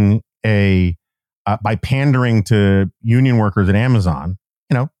being by pandering to union workers at Amazon,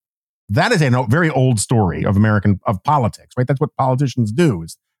 that is a very old story of of politics, right? That's what politicians do,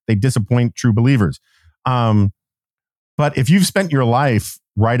 is they disappoint true believers. But if you've spent your life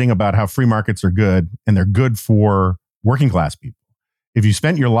writing about how free markets are good and they're good for working class people, if you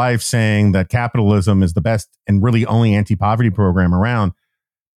spent your life saying that capitalism is the best and really only anti-poverty program around,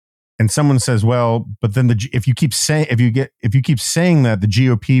 and someone says, well, but then if you keep saying that, the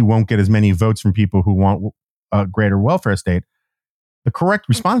GOP won't get as many votes from people who want a greater welfare state, the correct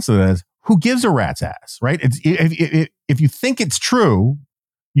response to that is, who gives a rat's ass, right? If you think it's true,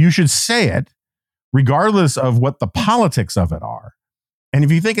 you should say it, regardless of what the politics of it are. And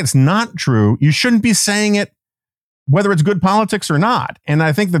if you think it's not true, you shouldn't be saying it, whether it's good politics or not. And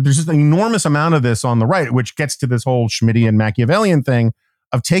I think that there's just an enormous amount of this on the right, which gets to this whole Schmittian Machiavellian thing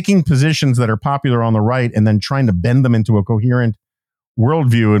of taking positions that are popular on the right and then trying to bend them into a coherent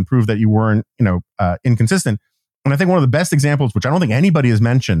worldview and prove that you weren't, inconsistent. And I think one of the best examples, which I don't think anybody has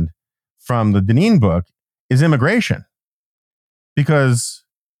mentioned from the Deneen book, is immigration. Because,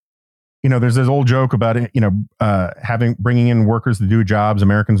 there's this old joke about it, bringing in workers to do jobs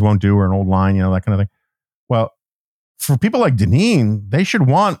Americans won't do, or an old line, that kind of thing. Well, for people like Deneen, they should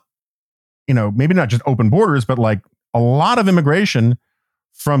want, maybe not just open borders, but like a lot of immigration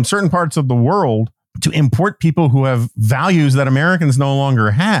from certain parts of the world to import people who have values that Americans no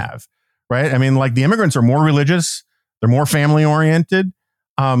longer have, right? I mean, like the immigrants are more religious, they're more family oriented.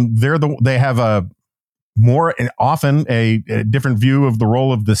 They have often a different view of the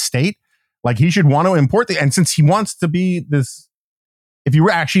role of the state. Like he should want to import and since he wants to be this, if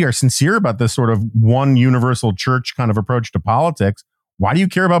you actually are sincere about this sort of one universal church kind of approach to politics, why do you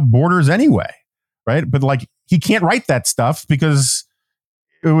care about borders anyway? Right. But like he can't write that stuff because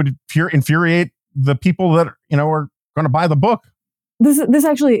it would infuriate the people that, are going to buy the book. This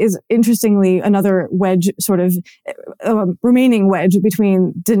actually is interestingly another wedge, sort of remaining wedge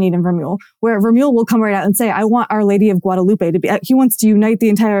between Deneen and Vermeule, where Vermeule will come right out and say, I want Our Lady of Guadalupe to be, he wants to unite the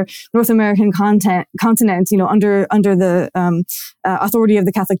entire North American continent, under the authority of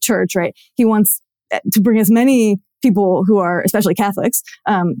the Catholic Church, right? He wants to bring as many people who are especially Catholics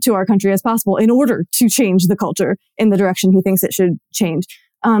to our country as possible in order to change the culture in the direction he thinks it should change.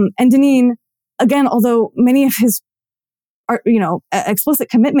 And Deneen, again, although many of his explicit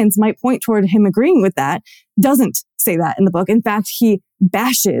commitments might point toward him agreeing with that, doesn't say that in the book. In fact, he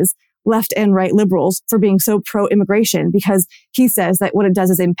bashes left and right liberals for being so pro-immigration because he says that what it does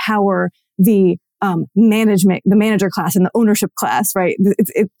is empower the the manager class and the ownership class, right?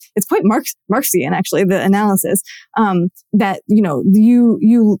 It's quite Marxian, actually, the analysis, that,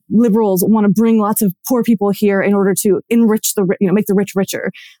 you liberals want to bring lots of poor people here in order to enrich make the rich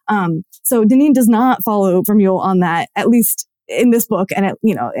richer. So Deneen does not follow Vermeule on that, at least in this book. And,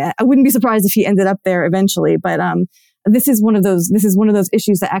 I wouldn't be surprised if he ended up there eventually, but, this is one of those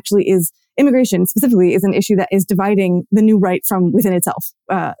issues that actually is, immigration specifically is an issue that is dividing the new right from within itself.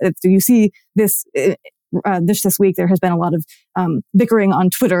 You see this, this week, there has been a lot of, bickering on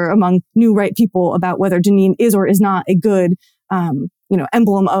Twitter among new right people about whether Deneen is or is not a good,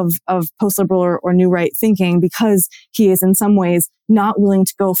 emblem of post-liberal or new right thinking, because he is in some ways not willing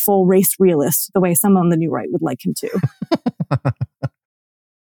to go full race realist the way some on the new right would like him to.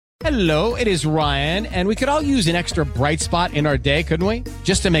 Hello, it is Ryan, and we could all use an extra bright spot in our day, couldn't we?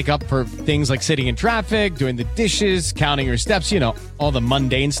 Just to make up for things like sitting in traffic, doing the dishes, counting your steps, all the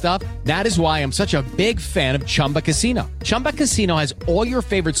mundane stuff. That is why I'm such a big fan of Chumba Casino. Chumba Casino has all your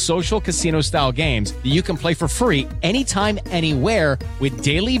favorite social casino-style games that you can play for free anytime, anywhere with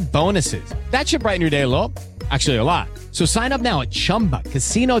daily bonuses. That should brighten your day a little. Actually, a lot. So sign up now at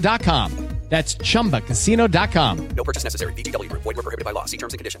ChumbaCasino.com. That's ChumbaCasino.com. No purchase necessary. VGW Group. Void where prohibited by law. See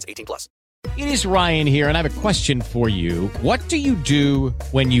terms and conditions. 18+. It is Ryan here, and I have a question for you. What do you do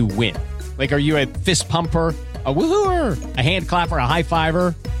when you win? Like, are you a fist pumper, a woohooer, a hand clapper, a high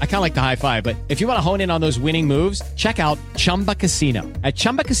fiver? I kind of like the high five, but if you want to hone in on those winning moves, check out Chumba Casino. At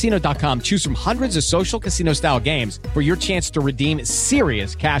ChumbaCasino.com, choose from hundreds of social casino-style games for your chance to redeem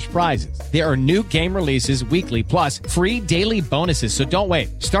serious cash prizes. There are new game releases weekly, plus free daily bonuses. So don't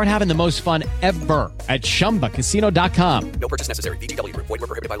wait. Start having the most fun ever at ChumbaCasino.com. No purchase necessary. VGW Group. Void where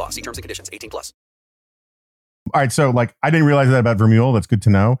prohibited by law. See terms and conditions. 18+. All right. So I didn't realize that about Vermeule. That's good to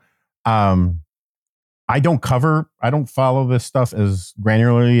know. I don't follow this stuff as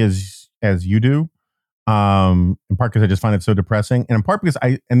granularly as you do. In part because I just find it so depressing. And in part because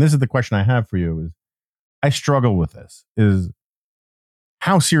and this is the question I have for you, is I struggle with this, is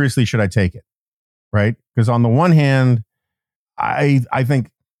how seriously should I take it? Right? Because on the one hand, I think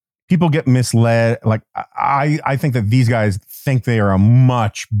people get misled. Like I think that these guys think they are a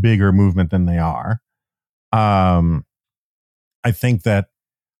much bigger movement than they are. I think that,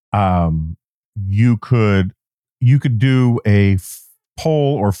 you could do a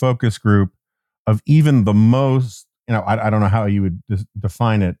poll or focus group of even the most, I don't know how you would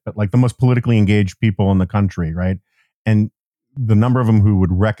define it, but like the most politically engaged people in the country, right? And the number of them who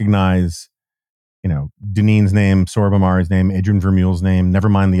would recognize Deneen's name, Sohrab name, Adrian Vermeule's name, never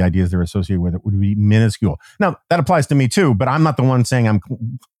mind the ideas they're associated with, it would be minuscule. Now, that applies to me too, but I'm not the one saying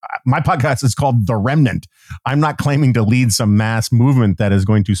my podcast is called The Remnant. I'm not claiming to lead some mass movement that is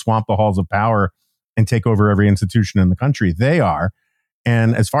going to swamp the halls of power and take over every institution in the country. They are.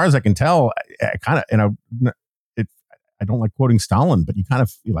 And as far as I can tell, I kind of, I don't like quoting Stalin, but you kind of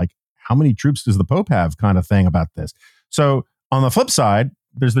feel like, how many troops does the Pope have kind of thing about this? So on the flip side,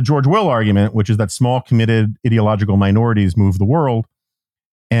 there's the George Will argument, which is that small, committed ideological minorities move the world.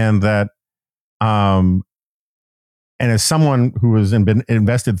 And that, and as someone who has been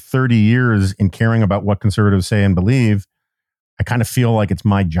invested 30 years in caring about what conservatives say and believe, I kind of feel like it's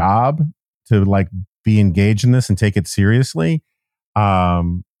my job to like be engaged in this and take it seriously.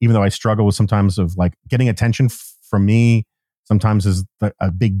 Even though I struggle with sometimes of like getting attention from me sometimes is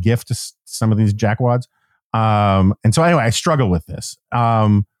a big gift to some of these jackwads. And so anyway, I struggle with this.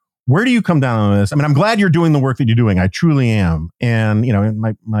 Where do you come down on this? I mean, I'm glad you're doing the work that you're doing. I truly am. And,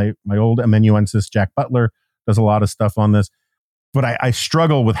 my old amanuensis, Jack Butler, does a lot of stuff on this. But I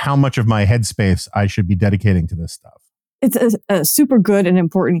struggle with how much of my headspace I should be dedicating to this stuff. It's a super good and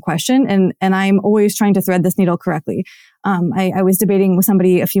important question. And I'm always trying to thread this needle correctly. I was debating with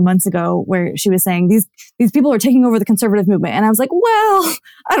somebody a few months ago where she was saying these people are taking over the conservative movement. And I was like, well,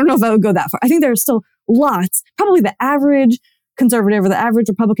 I don't know if I would go that far. I think there's still lots, probably the average conservative or the average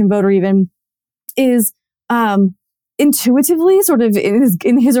Republican voter even is, intuitively sort of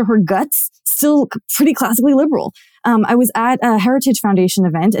in his or her guts, still pretty classically liberal. I was at a Heritage Foundation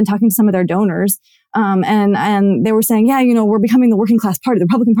event and talking to some of their donors. And they were saying, yeah, we're becoming the working class party. The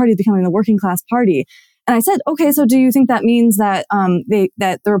Republican Party is becoming the working class party. And I said, okay, so do you think that means that,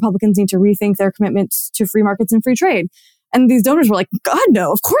 that the Republicans need to rethink their commitment to free markets and free trade? And these donors were like, God,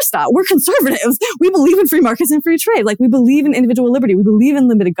 no, of course not. We're conservatives. We believe in free markets and free trade. Like we believe in individual liberty. We believe in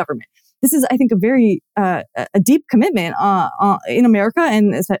limited government. This is, I think, a very, a deep commitment, in America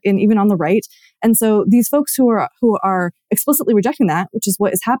and even on the right. And so these folks who are explicitly rejecting that, which is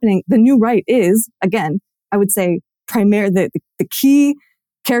what is happening, the new right is, again, I would say the key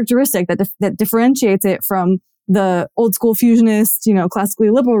characteristic that differentiates it from the old school fusionist,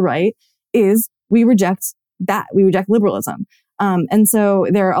 classically liberal right is we reject that. We reject liberalism. And so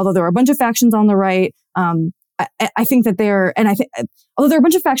although there are a bunch of factions on the right, I think that although there are a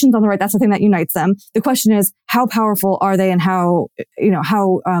bunch of factions on the right, that's the thing that unites them. The question is, how powerful are they and how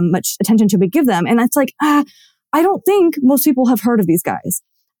much attention should we give them? And it's like, I don't think most people have heard of these guys.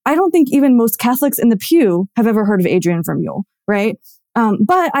 I don't think even most Catholics in the pew have ever heard of Adrian Vermeule, right?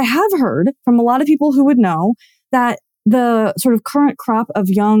 But I have heard from a lot of people who would know that the sort of current crop of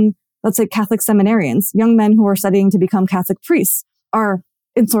young, let's say Catholic seminarians, young men who are studying to become Catholic priests, are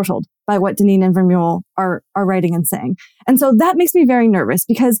ensorcelled by what Deneen and Vermeule are writing and saying. And so that makes me very nervous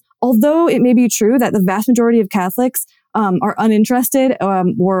because although it may be true that the vast majority of Catholics are uninterested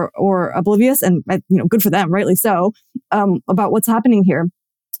or oblivious, and good for them, rightly so, about what's happening here,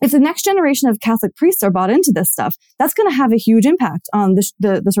 if the next generation of Catholic priests are bought into this stuff, that's going to have a huge impact on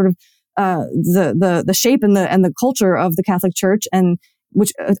the sort of the shape and the culture of the Catholic Church, and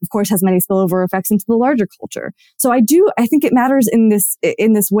which of course has many spillover effects into the larger culture. So I think it matters in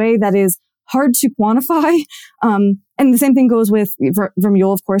this way that is hard to quantify. And the same thing goes with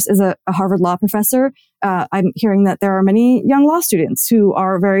Vermeule, of course, is a Harvard law professor. I'm hearing that there are many young law students who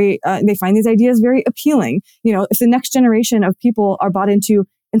are they find these ideas very appealing. If the next generation of people are bought into,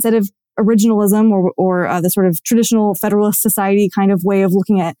 instead of originalism or the sort of traditional Federalist Society kind of way of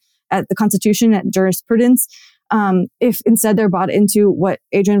looking at the Constitution, at jurisprudence, if instead they're bought into what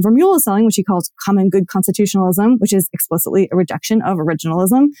Adrian Vermeule is selling, which he calls common good constitutionalism, which is explicitly a rejection of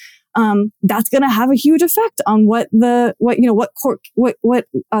originalism, that's going to have a huge effect on what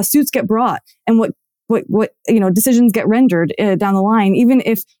suits get brought and what decisions get rendered down the line. Even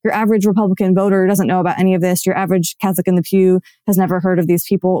if your average Republican voter doesn't know about any of this, your average Catholic in the pew has never heard of these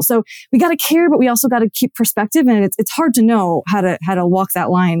people. So we got to care, but we also got to keep perspective, and it's hard to know how to walk that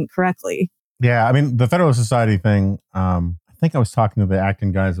line correctly. Yeah, I mean, the Federalist Society thing, I think I was talking to the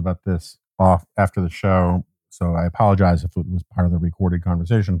Acton guys about this off after the show, so I apologize if it was part of the recorded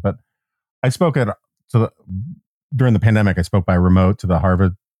conversation, but I spoke during the pandemic, I spoke by remote to the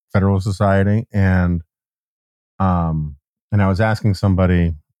Harvard Federalist Society, and I was asking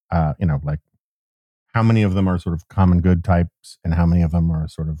somebody, like how many of them are sort of common good types and how many of them are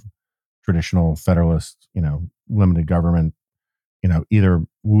sort of traditional Federalist, limited government, either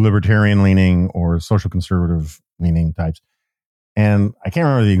libertarian leaning or social conservative leaning types. And I can't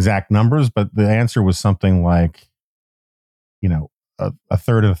remember the exact numbers, but the answer was something like, a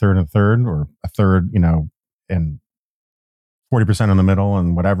third and a third and a third, or a third, and 40% in the middle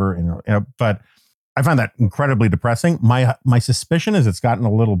and whatever, but I find that incredibly depressing. My suspicion is it's gotten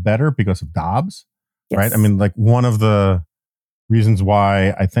a little better because of Dobbs, Yes. right? I mean, like one of the reasons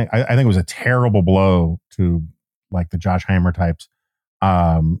why I think it was a terrible blow to like the Josh Hammer types,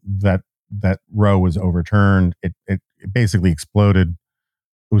 that Roe was overturned. It basically exploded.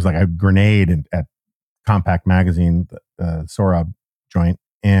 It was like a grenade at Compact Magazine, the Sorab joint,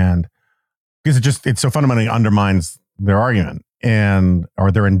 and because it so fundamentally undermines their argument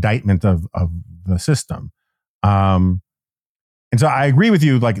or their indictment of the system. And so I agree with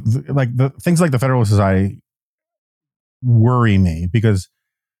you. Like the things like the Federalist Society worry me because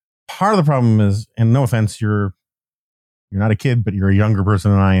part of the problem is, and no offense, you're not a kid, but you're a younger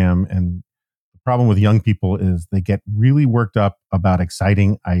person than I am. And the problem with young people is they get really worked up about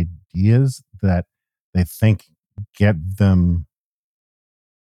exciting ideas that they think get them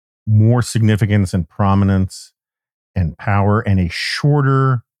more significance and prominence and power and a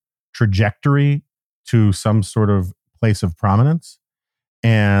shorter trajectory to some sort of place of prominence.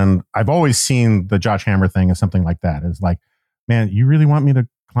 And I've always seen the Josh Hammer thing as something like that. It's like, man, you really want me to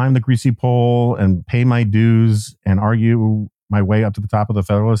climb the greasy pole and pay my dues and argue my way up to the top of the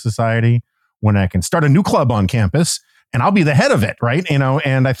Federalist Society when I can start a new club on campus and I'll be the head of it, right?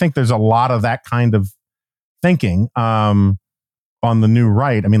 And I think there's a lot of that kind of thinking on the new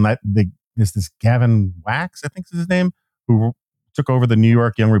right. I mean, there's this Gavin Wax, I think is his name, who took over the New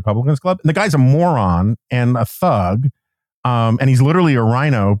York Young Republicans Club. And the guy's a moron and a thug. And he's literally a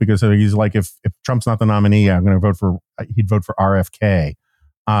rhino because he's like, if Trump's not the nominee, he'd vote for RFK.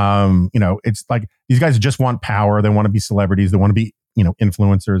 It's like these guys just want power. They want to be celebrities. They want to be,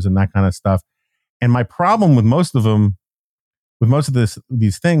 influencers and that kind of stuff. And my problem with most of them, with most of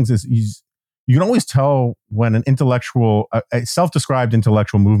these things is you can always tell when an intellectual, a self-described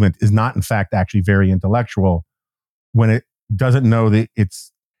intellectual movement is not in fact actually very intellectual when it doesn't know it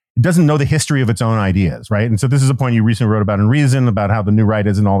doesn't know the history of its own ideas, right? And so this is a point you recently wrote about in Reason, about how the new right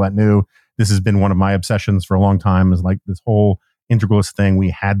isn't all that new. This has been one of my obsessions for a long time, is like this whole integralist thing. We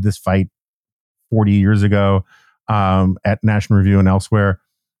had this fight 40 years ago at National Review and elsewhere.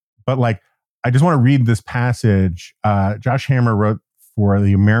 But like, I just want to read this passage. Josh Hammer wrote for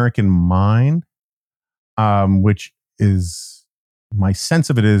The American Mind, which is, my sense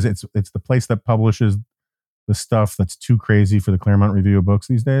of it is, it's the place that publishes the stuff that's too crazy for the Claremont Review of Books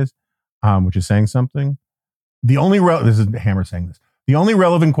these days, which is saying something. This is Hammer saying this. The only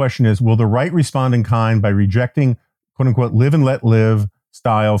relevant question is, will the right respond in kind by rejecting, quote unquote, live and let live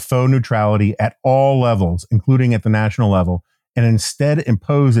style faux neutrality at all levels, including at the national level, and instead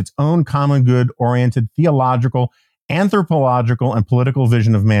impose its own common good oriented theological, anthropological, and political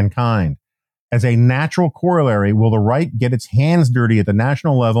vision of mankind? As a natural corollary, will the right get its hands dirty at the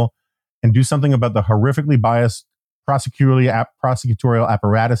national level and do something about the horrifically biased prosecutorial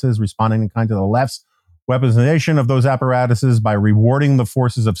apparatuses responding in kind to the left's weaponization of those apparatuses by rewarding the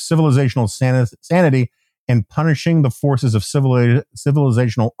forces of civilizational sanity and punishing the forces of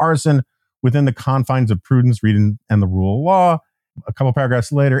civilizational arson within the confines of prudence, reason, and the rule of law? A couple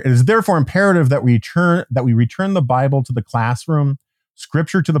paragraphs later, it is therefore imperative that we return the Bible to the classroom,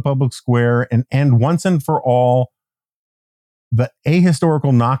 Scripture to the public square, and end once and for all the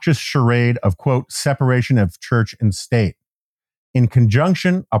ahistorical, noxious charade of, quote, separation of church and state. In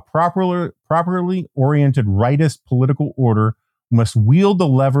conjunction, a properly oriented rightist political order must wield the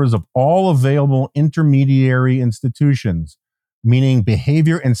levers of all available intermediary institutions, meaning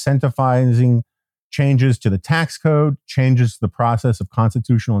behavior incentivizing changes to the tax code, changes to the process of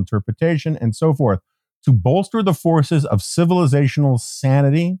constitutional interpretation, and so forth, to bolster the forces of civilizational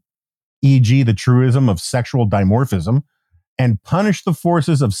sanity, e.g., the truism of sexual dimorphism, and punish the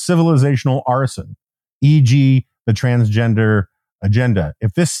forces of civilizational arson, e.g., the transgender agenda.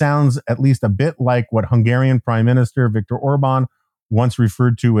 If this sounds at least a bit like what Hungarian Prime Minister Viktor Orban once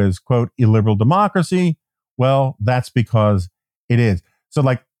referred to as, quote, illiberal democracy, well, that's because it is. So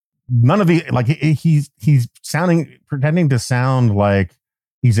like, none of the, like, he's pretending to sound like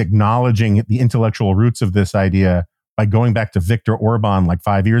he's acknowledging the intellectual roots of this idea by going back to Viktor Orban like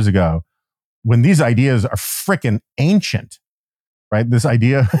 5 years ago, when these ideas are freaking ancient, right? This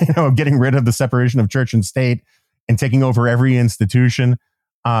idea, of getting rid of the separation of church and state and taking over every institution.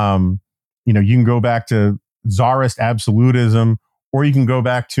 You can go back to Tsarist absolutism, or you can go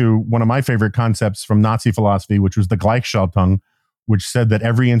back to one of my favorite concepts from Nazi philosophy, which was the Gleichschaltung, which said that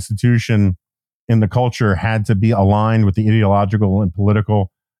every institution in the culture had to be aligned with the ideological and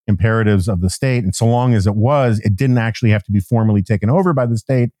political imperatives of the state. And so long as it didn't actually have to be formally taken over by the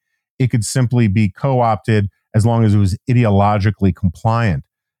state. It could simply be co-opted as long as it was ideologically compliant.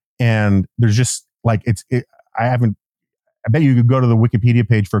 And there's just like, I bet you could go to the Wikipedia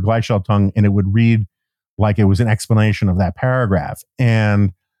page for Gleichschaltung and it would read like it was an explanation of that paragraph.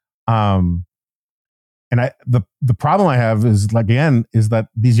 And the problem I have is, like, again, is that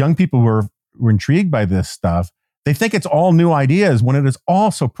these young people who are intrigued by this stuff, they think it's all new ideas when it is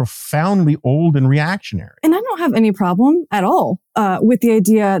all so profoundly old and reactionary. And I don't have any problem at all with the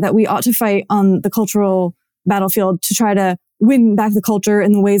idea that we ought to fight on the cultural battlefield to try to win back the culture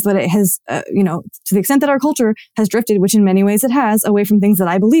in the ways that it has, to the extent that our culture has drifted, which in many ways it has, away from things that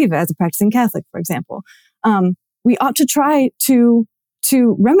I believe as a practicing Catholic, for example. We ought to try to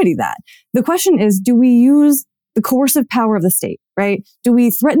remedy that. The question is, do we use the coercive power of the state, right? Do we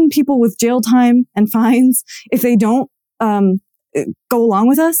threaten people with jail time and fines if they don't go along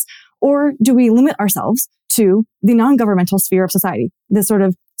with us? Or do we limit ourselves to the non-governmental sphere of society, the sort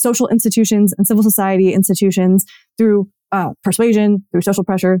of social institutions and civil society institutions through persuasion, through social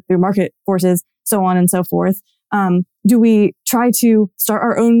pressure, through market forces, so on and so forth? Do we try to start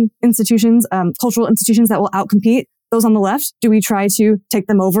our own institutions, cultural institutions that will outcompete those on the left? Do we try to take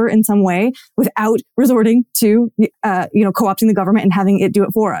them over in some way without resorting to, co-opting the government and having it do it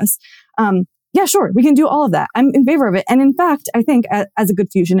for us? Yeah, sure. We can do all of that. I'm in favor of it. And in fact, I think as a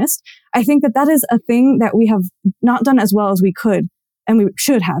good fusionist, I think that is a thing that we have not done as well as we could and we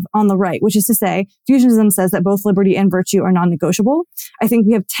should have on the right, which is to say, fusionism says that both liberty and virtue are non-negotiable. I think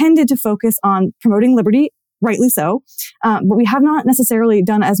we have tended to focus on promoting liberty, rightly so, but we have not necessarily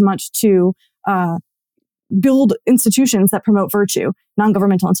done as much to build institutions that promote virtue,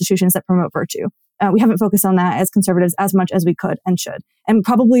 non-governmental institutions that promote virtue. We haven't focused on that as conservatives as much as we could and should. And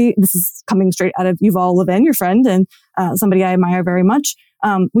probably this is coming straight out of Yuval Levin, your friend, and somebody I admire very much.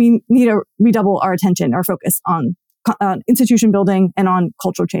 We need to redouble our attention, our focus on institution building and on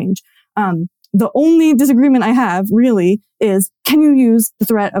cultural change. The only disagreement I have really is, can you use the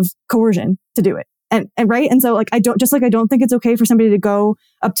threat of coercion to do it? And right. And so I don't think it's okay for somebody to go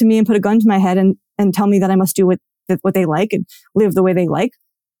up to me and put a gun to my head and tell me that I must do what they like and live the way they like.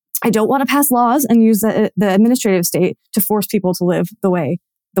 I don't want to pass laws and use the administrative state to force people to live the way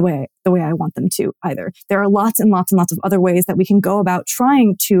I want them to either. There are lots and lots and lots of other ways that we can go about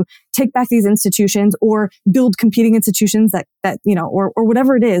trying to take back these institutions or build competing institutions that or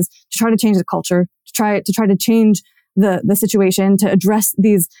whatever it is to try to change the culture, to try to change the situation, to address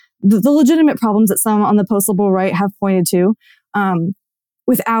the legitimate problems that some on the post-liberal right have pointed to,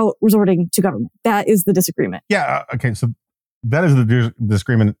 without resorting to government. That is the disagreement. Yeah. Okay. So that is the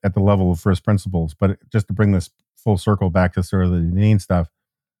disagreement at the level of first principles. But just to bring this full circle back to sort of the Deneen stuff,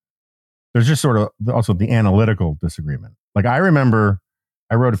 there's just sort of also the analytical disagreement. Like, I remember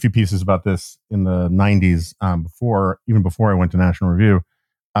I wrote a few pieces about this in the 90s, before I went to National Review.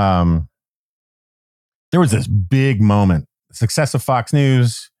 There was this big moment, success of Fox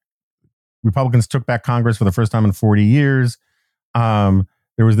News. Republicans took back Congress for the first time in 40 years.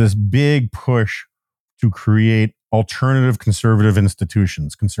 There was this big push to create alternative conservative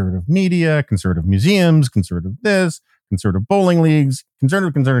institutions, conservative media, conservative museums, conservative this, conservative bowling leagues,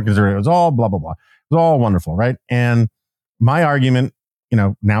 conservative. It was all blah, blah, blah. It was all wonderful, right? And my argument,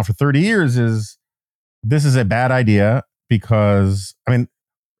 now for 30 years is this is a bad idea because,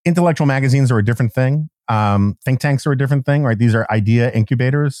 intellectual magazines are a different thing. Think tanks are a different thing, right? These are idea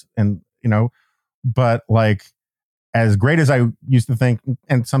incubators and, but as great as I used to think,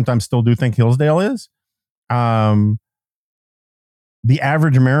 and sometimes still do think Hillsdale is, the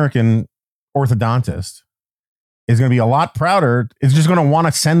average American orthodontist is going to be a lot prouder. Is just going to want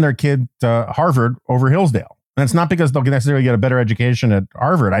to send their kid to Harvard over Hillsdale. And it's not because they'll necessarily get a better education at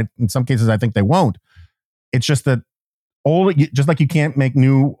Harvard. In some cases, I think they won't. It's just that just like you can't make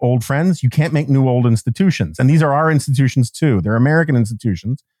new old friends, you can't make new old institutions. And these are our institutions too. They're American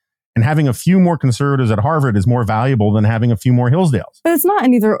institutions. And having a few more conservatives at Harvard is more valuable than having a few more Hillsdales. But it's not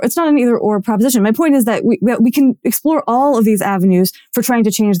an either or proposition. My point is that we can explore all of these avenues for trying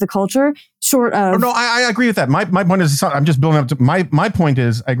to change the culture, short of. Oh, no, I agree with that. My point is, I'm just building up to my point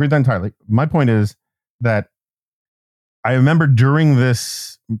is, I agree with that entirely. My point is that I remember during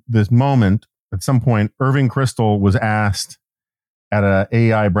this moment, at some point, Irving Kristol was asked at a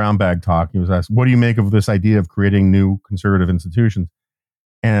AEI Brown Bag talk. He was asked, "What do you make of this idea of creating new conservative institutions?"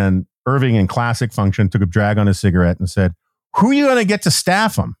 And Irving, in classic function, took a drag on his cigarette and said, "Who are you going to get to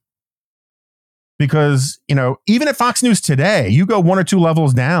staff them?" Because, even at Fox News today, you go one or two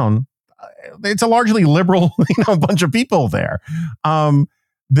levels down, it's a largely liberal, bunch of people there.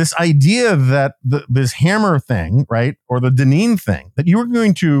 This idea that this Hammer thing, right, or the Deneen thing, that you were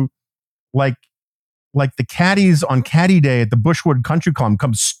going to, like the caddies on Caddy Day at the Bushwood Country Club,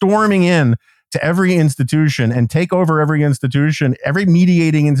 come storming in to every institution and take over every institution, every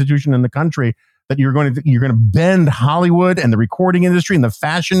mediating institution in the country that you're going to bend Hollywood and the recording industry and the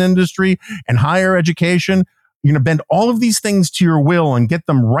fashion industry and higher education. You're going to bend all of these things to your will and get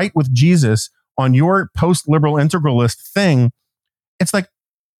them right with Jesus on your post-liberal integralist thing. It's like,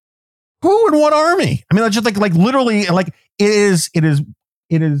 who and what army? I mean, that's just like literally, like it is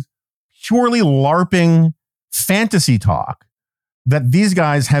purely LARPing fantasy talk that these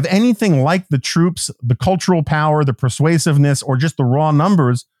guys have anything like the troops, the cultural power, the persuasiveness, or just the raw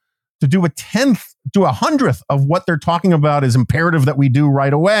numbers to do 1/100th of what they're talking about is imperative that we do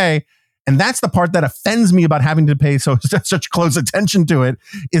right away. And that's the part that offends me about having to pay such close attention to it,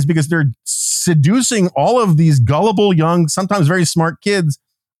 is because they're seducing all of these gullible, young, sometimes very smart kids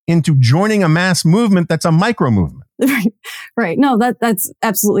into joining a mass movement that's a micro movement. Right. No, that's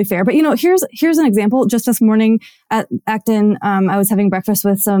absolutely fair. But, here's an example. Just this morning at Acton, I was having breakfast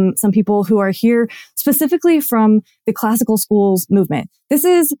with some people who are here specifically from the classical schools movement. This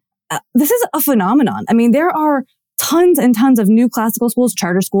is a phenomenon. I mean, there are tons and tons of new classical schools,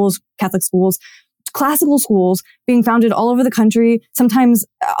 charter schools, Catholic schools, classical schools being founded all over the country. Sometimes,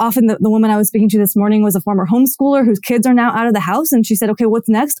 often the woman I was speaking to this morning was a former homeschooler whose kids are now out of the house. And she said, okay, what's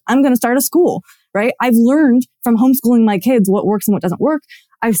next? I'm going to start a school, right? I've learned from homeschooling my kids what works and what doesn't work.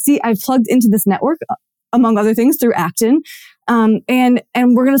 I've plugged into this network, among other things, through Acton. And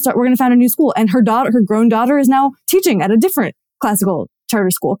we're going to found a new school. And her grown daughter is now teaching at a different classical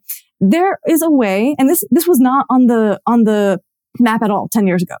charter school. There is a way, and this was not on the map at all 10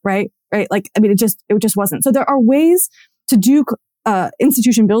 years ago, right? Right. Like, I mean, it just wasn't. So there are ways to do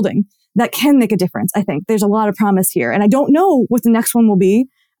institution building that can make a difference. I think there's a lot of promise here, and I don't know what the next one will be.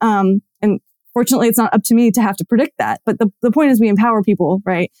 And fortunately, it's not up to me to have to predict that. But the point is, we empower people,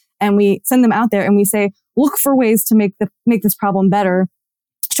 right? And we send them out there, and we say, look for ways to make this problem better,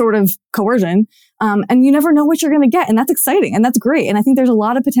 short of coercion. And you never know what you're going to get, and that's exciting, and that's great. And I think there's a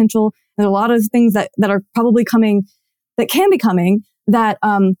lot of potential. There's a lot of things that are probably coming, that can be coming, that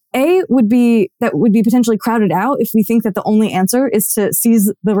would be potentially crowded out if we think that the only answer is to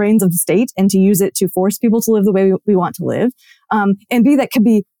seize the reins of the state and to use it to force people to live the way we want to live, and B, that could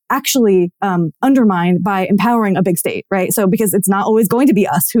be actually undermined by empowering a big state, right? So because it's not always going to be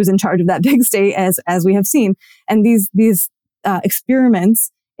us who's in charge of that big state, as we have seen, and these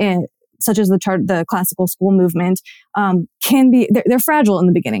experiments, such as the classical school movement, can be they're fragile in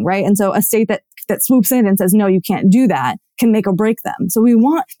the beginning, right? And so a state that swoops in and says, no, you can't do that, can make or break them. So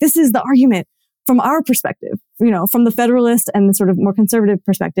this is the argument from our perspective, from the federalist and the sort of more conservative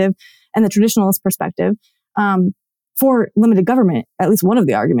perspective and the traditionalist perspective, for limited government. At least one of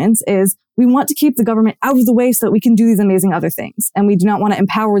the arguments is we want to keep the government out of the way so that we can do these amazing other things. And we do not want to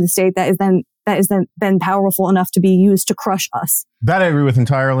empower the state that is then powerful enough to be used to crush us. That I agree with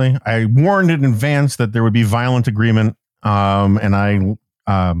entirely. I warned in advance that there would be violent agreement, and I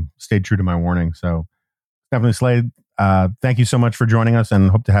stayed true to my warning. So, Stephanie Slade, thank you so much for joining us, and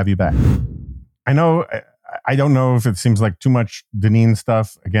hope to have you back. I don't know if it seems like too much Deneen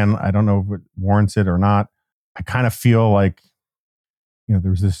stuff. Again, I don't know if it warrants it or not. I kind of feel like,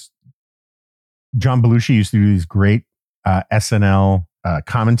 there's this, John Belushi used to do these great SNL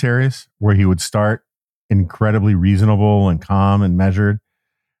commentaries where he would start incredibly reasonable and calm and measured,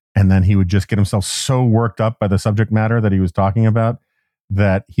 and then he would just get himself so worked up by the subject matter that he was talking about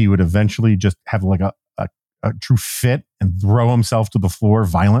that he would eventually just have like a true fit and throw himself to the floor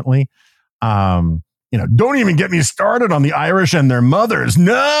violently. Don't even get me started on the Irish and their mothers.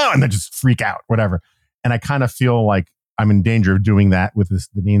 No, and then just freak out, whatever. And I kind of feel like I'm in danger of doing that with this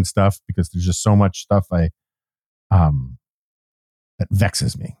Deneen stuff, because there's just so much stuff that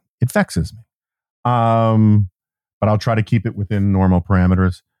vexes me. It vexes me. But I'll try to keep it within normal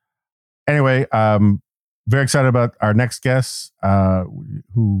parameters. Anyway, very excited about our next guest,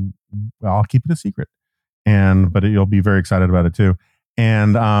 who I'll keep it a secret, but you'll be very excited about it too.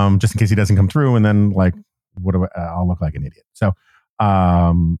 And just in case he doesn't come through, and then I'll look like an idiot. So,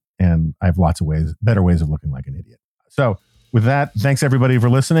 and I have lots of better ways of looking like an idiot. So with that, thanks everybody for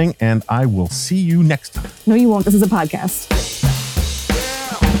listening, and I will see you next time. No, you won't. This is a podcast.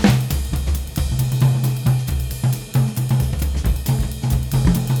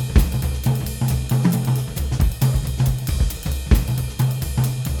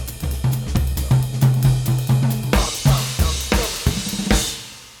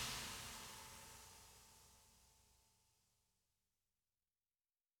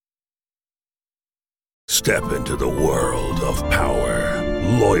 Step into the world of power,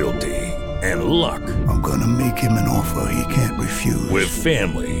 loyalty, and luck. I'm gonna make him an offer he can't refuse. With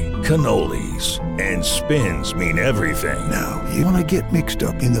family, cannolis, and spins mean everything. Now, you wanna get mixed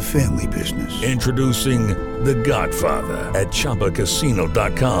up in the family business. Introducing The Godfather at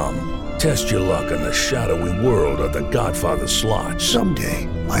ChumbaCasino.com. Test your luck in the shadowy world of The Godfather slot. Someday,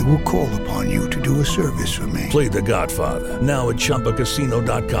 I will call upon you to do a service for me. Play The Godfather, now at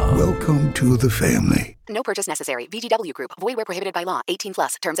ChumbaCasino.com. Welcome to the family. No purchase necessary. VGW Group. Void where prohibited by law.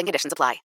 18+. Terms and conditions apply.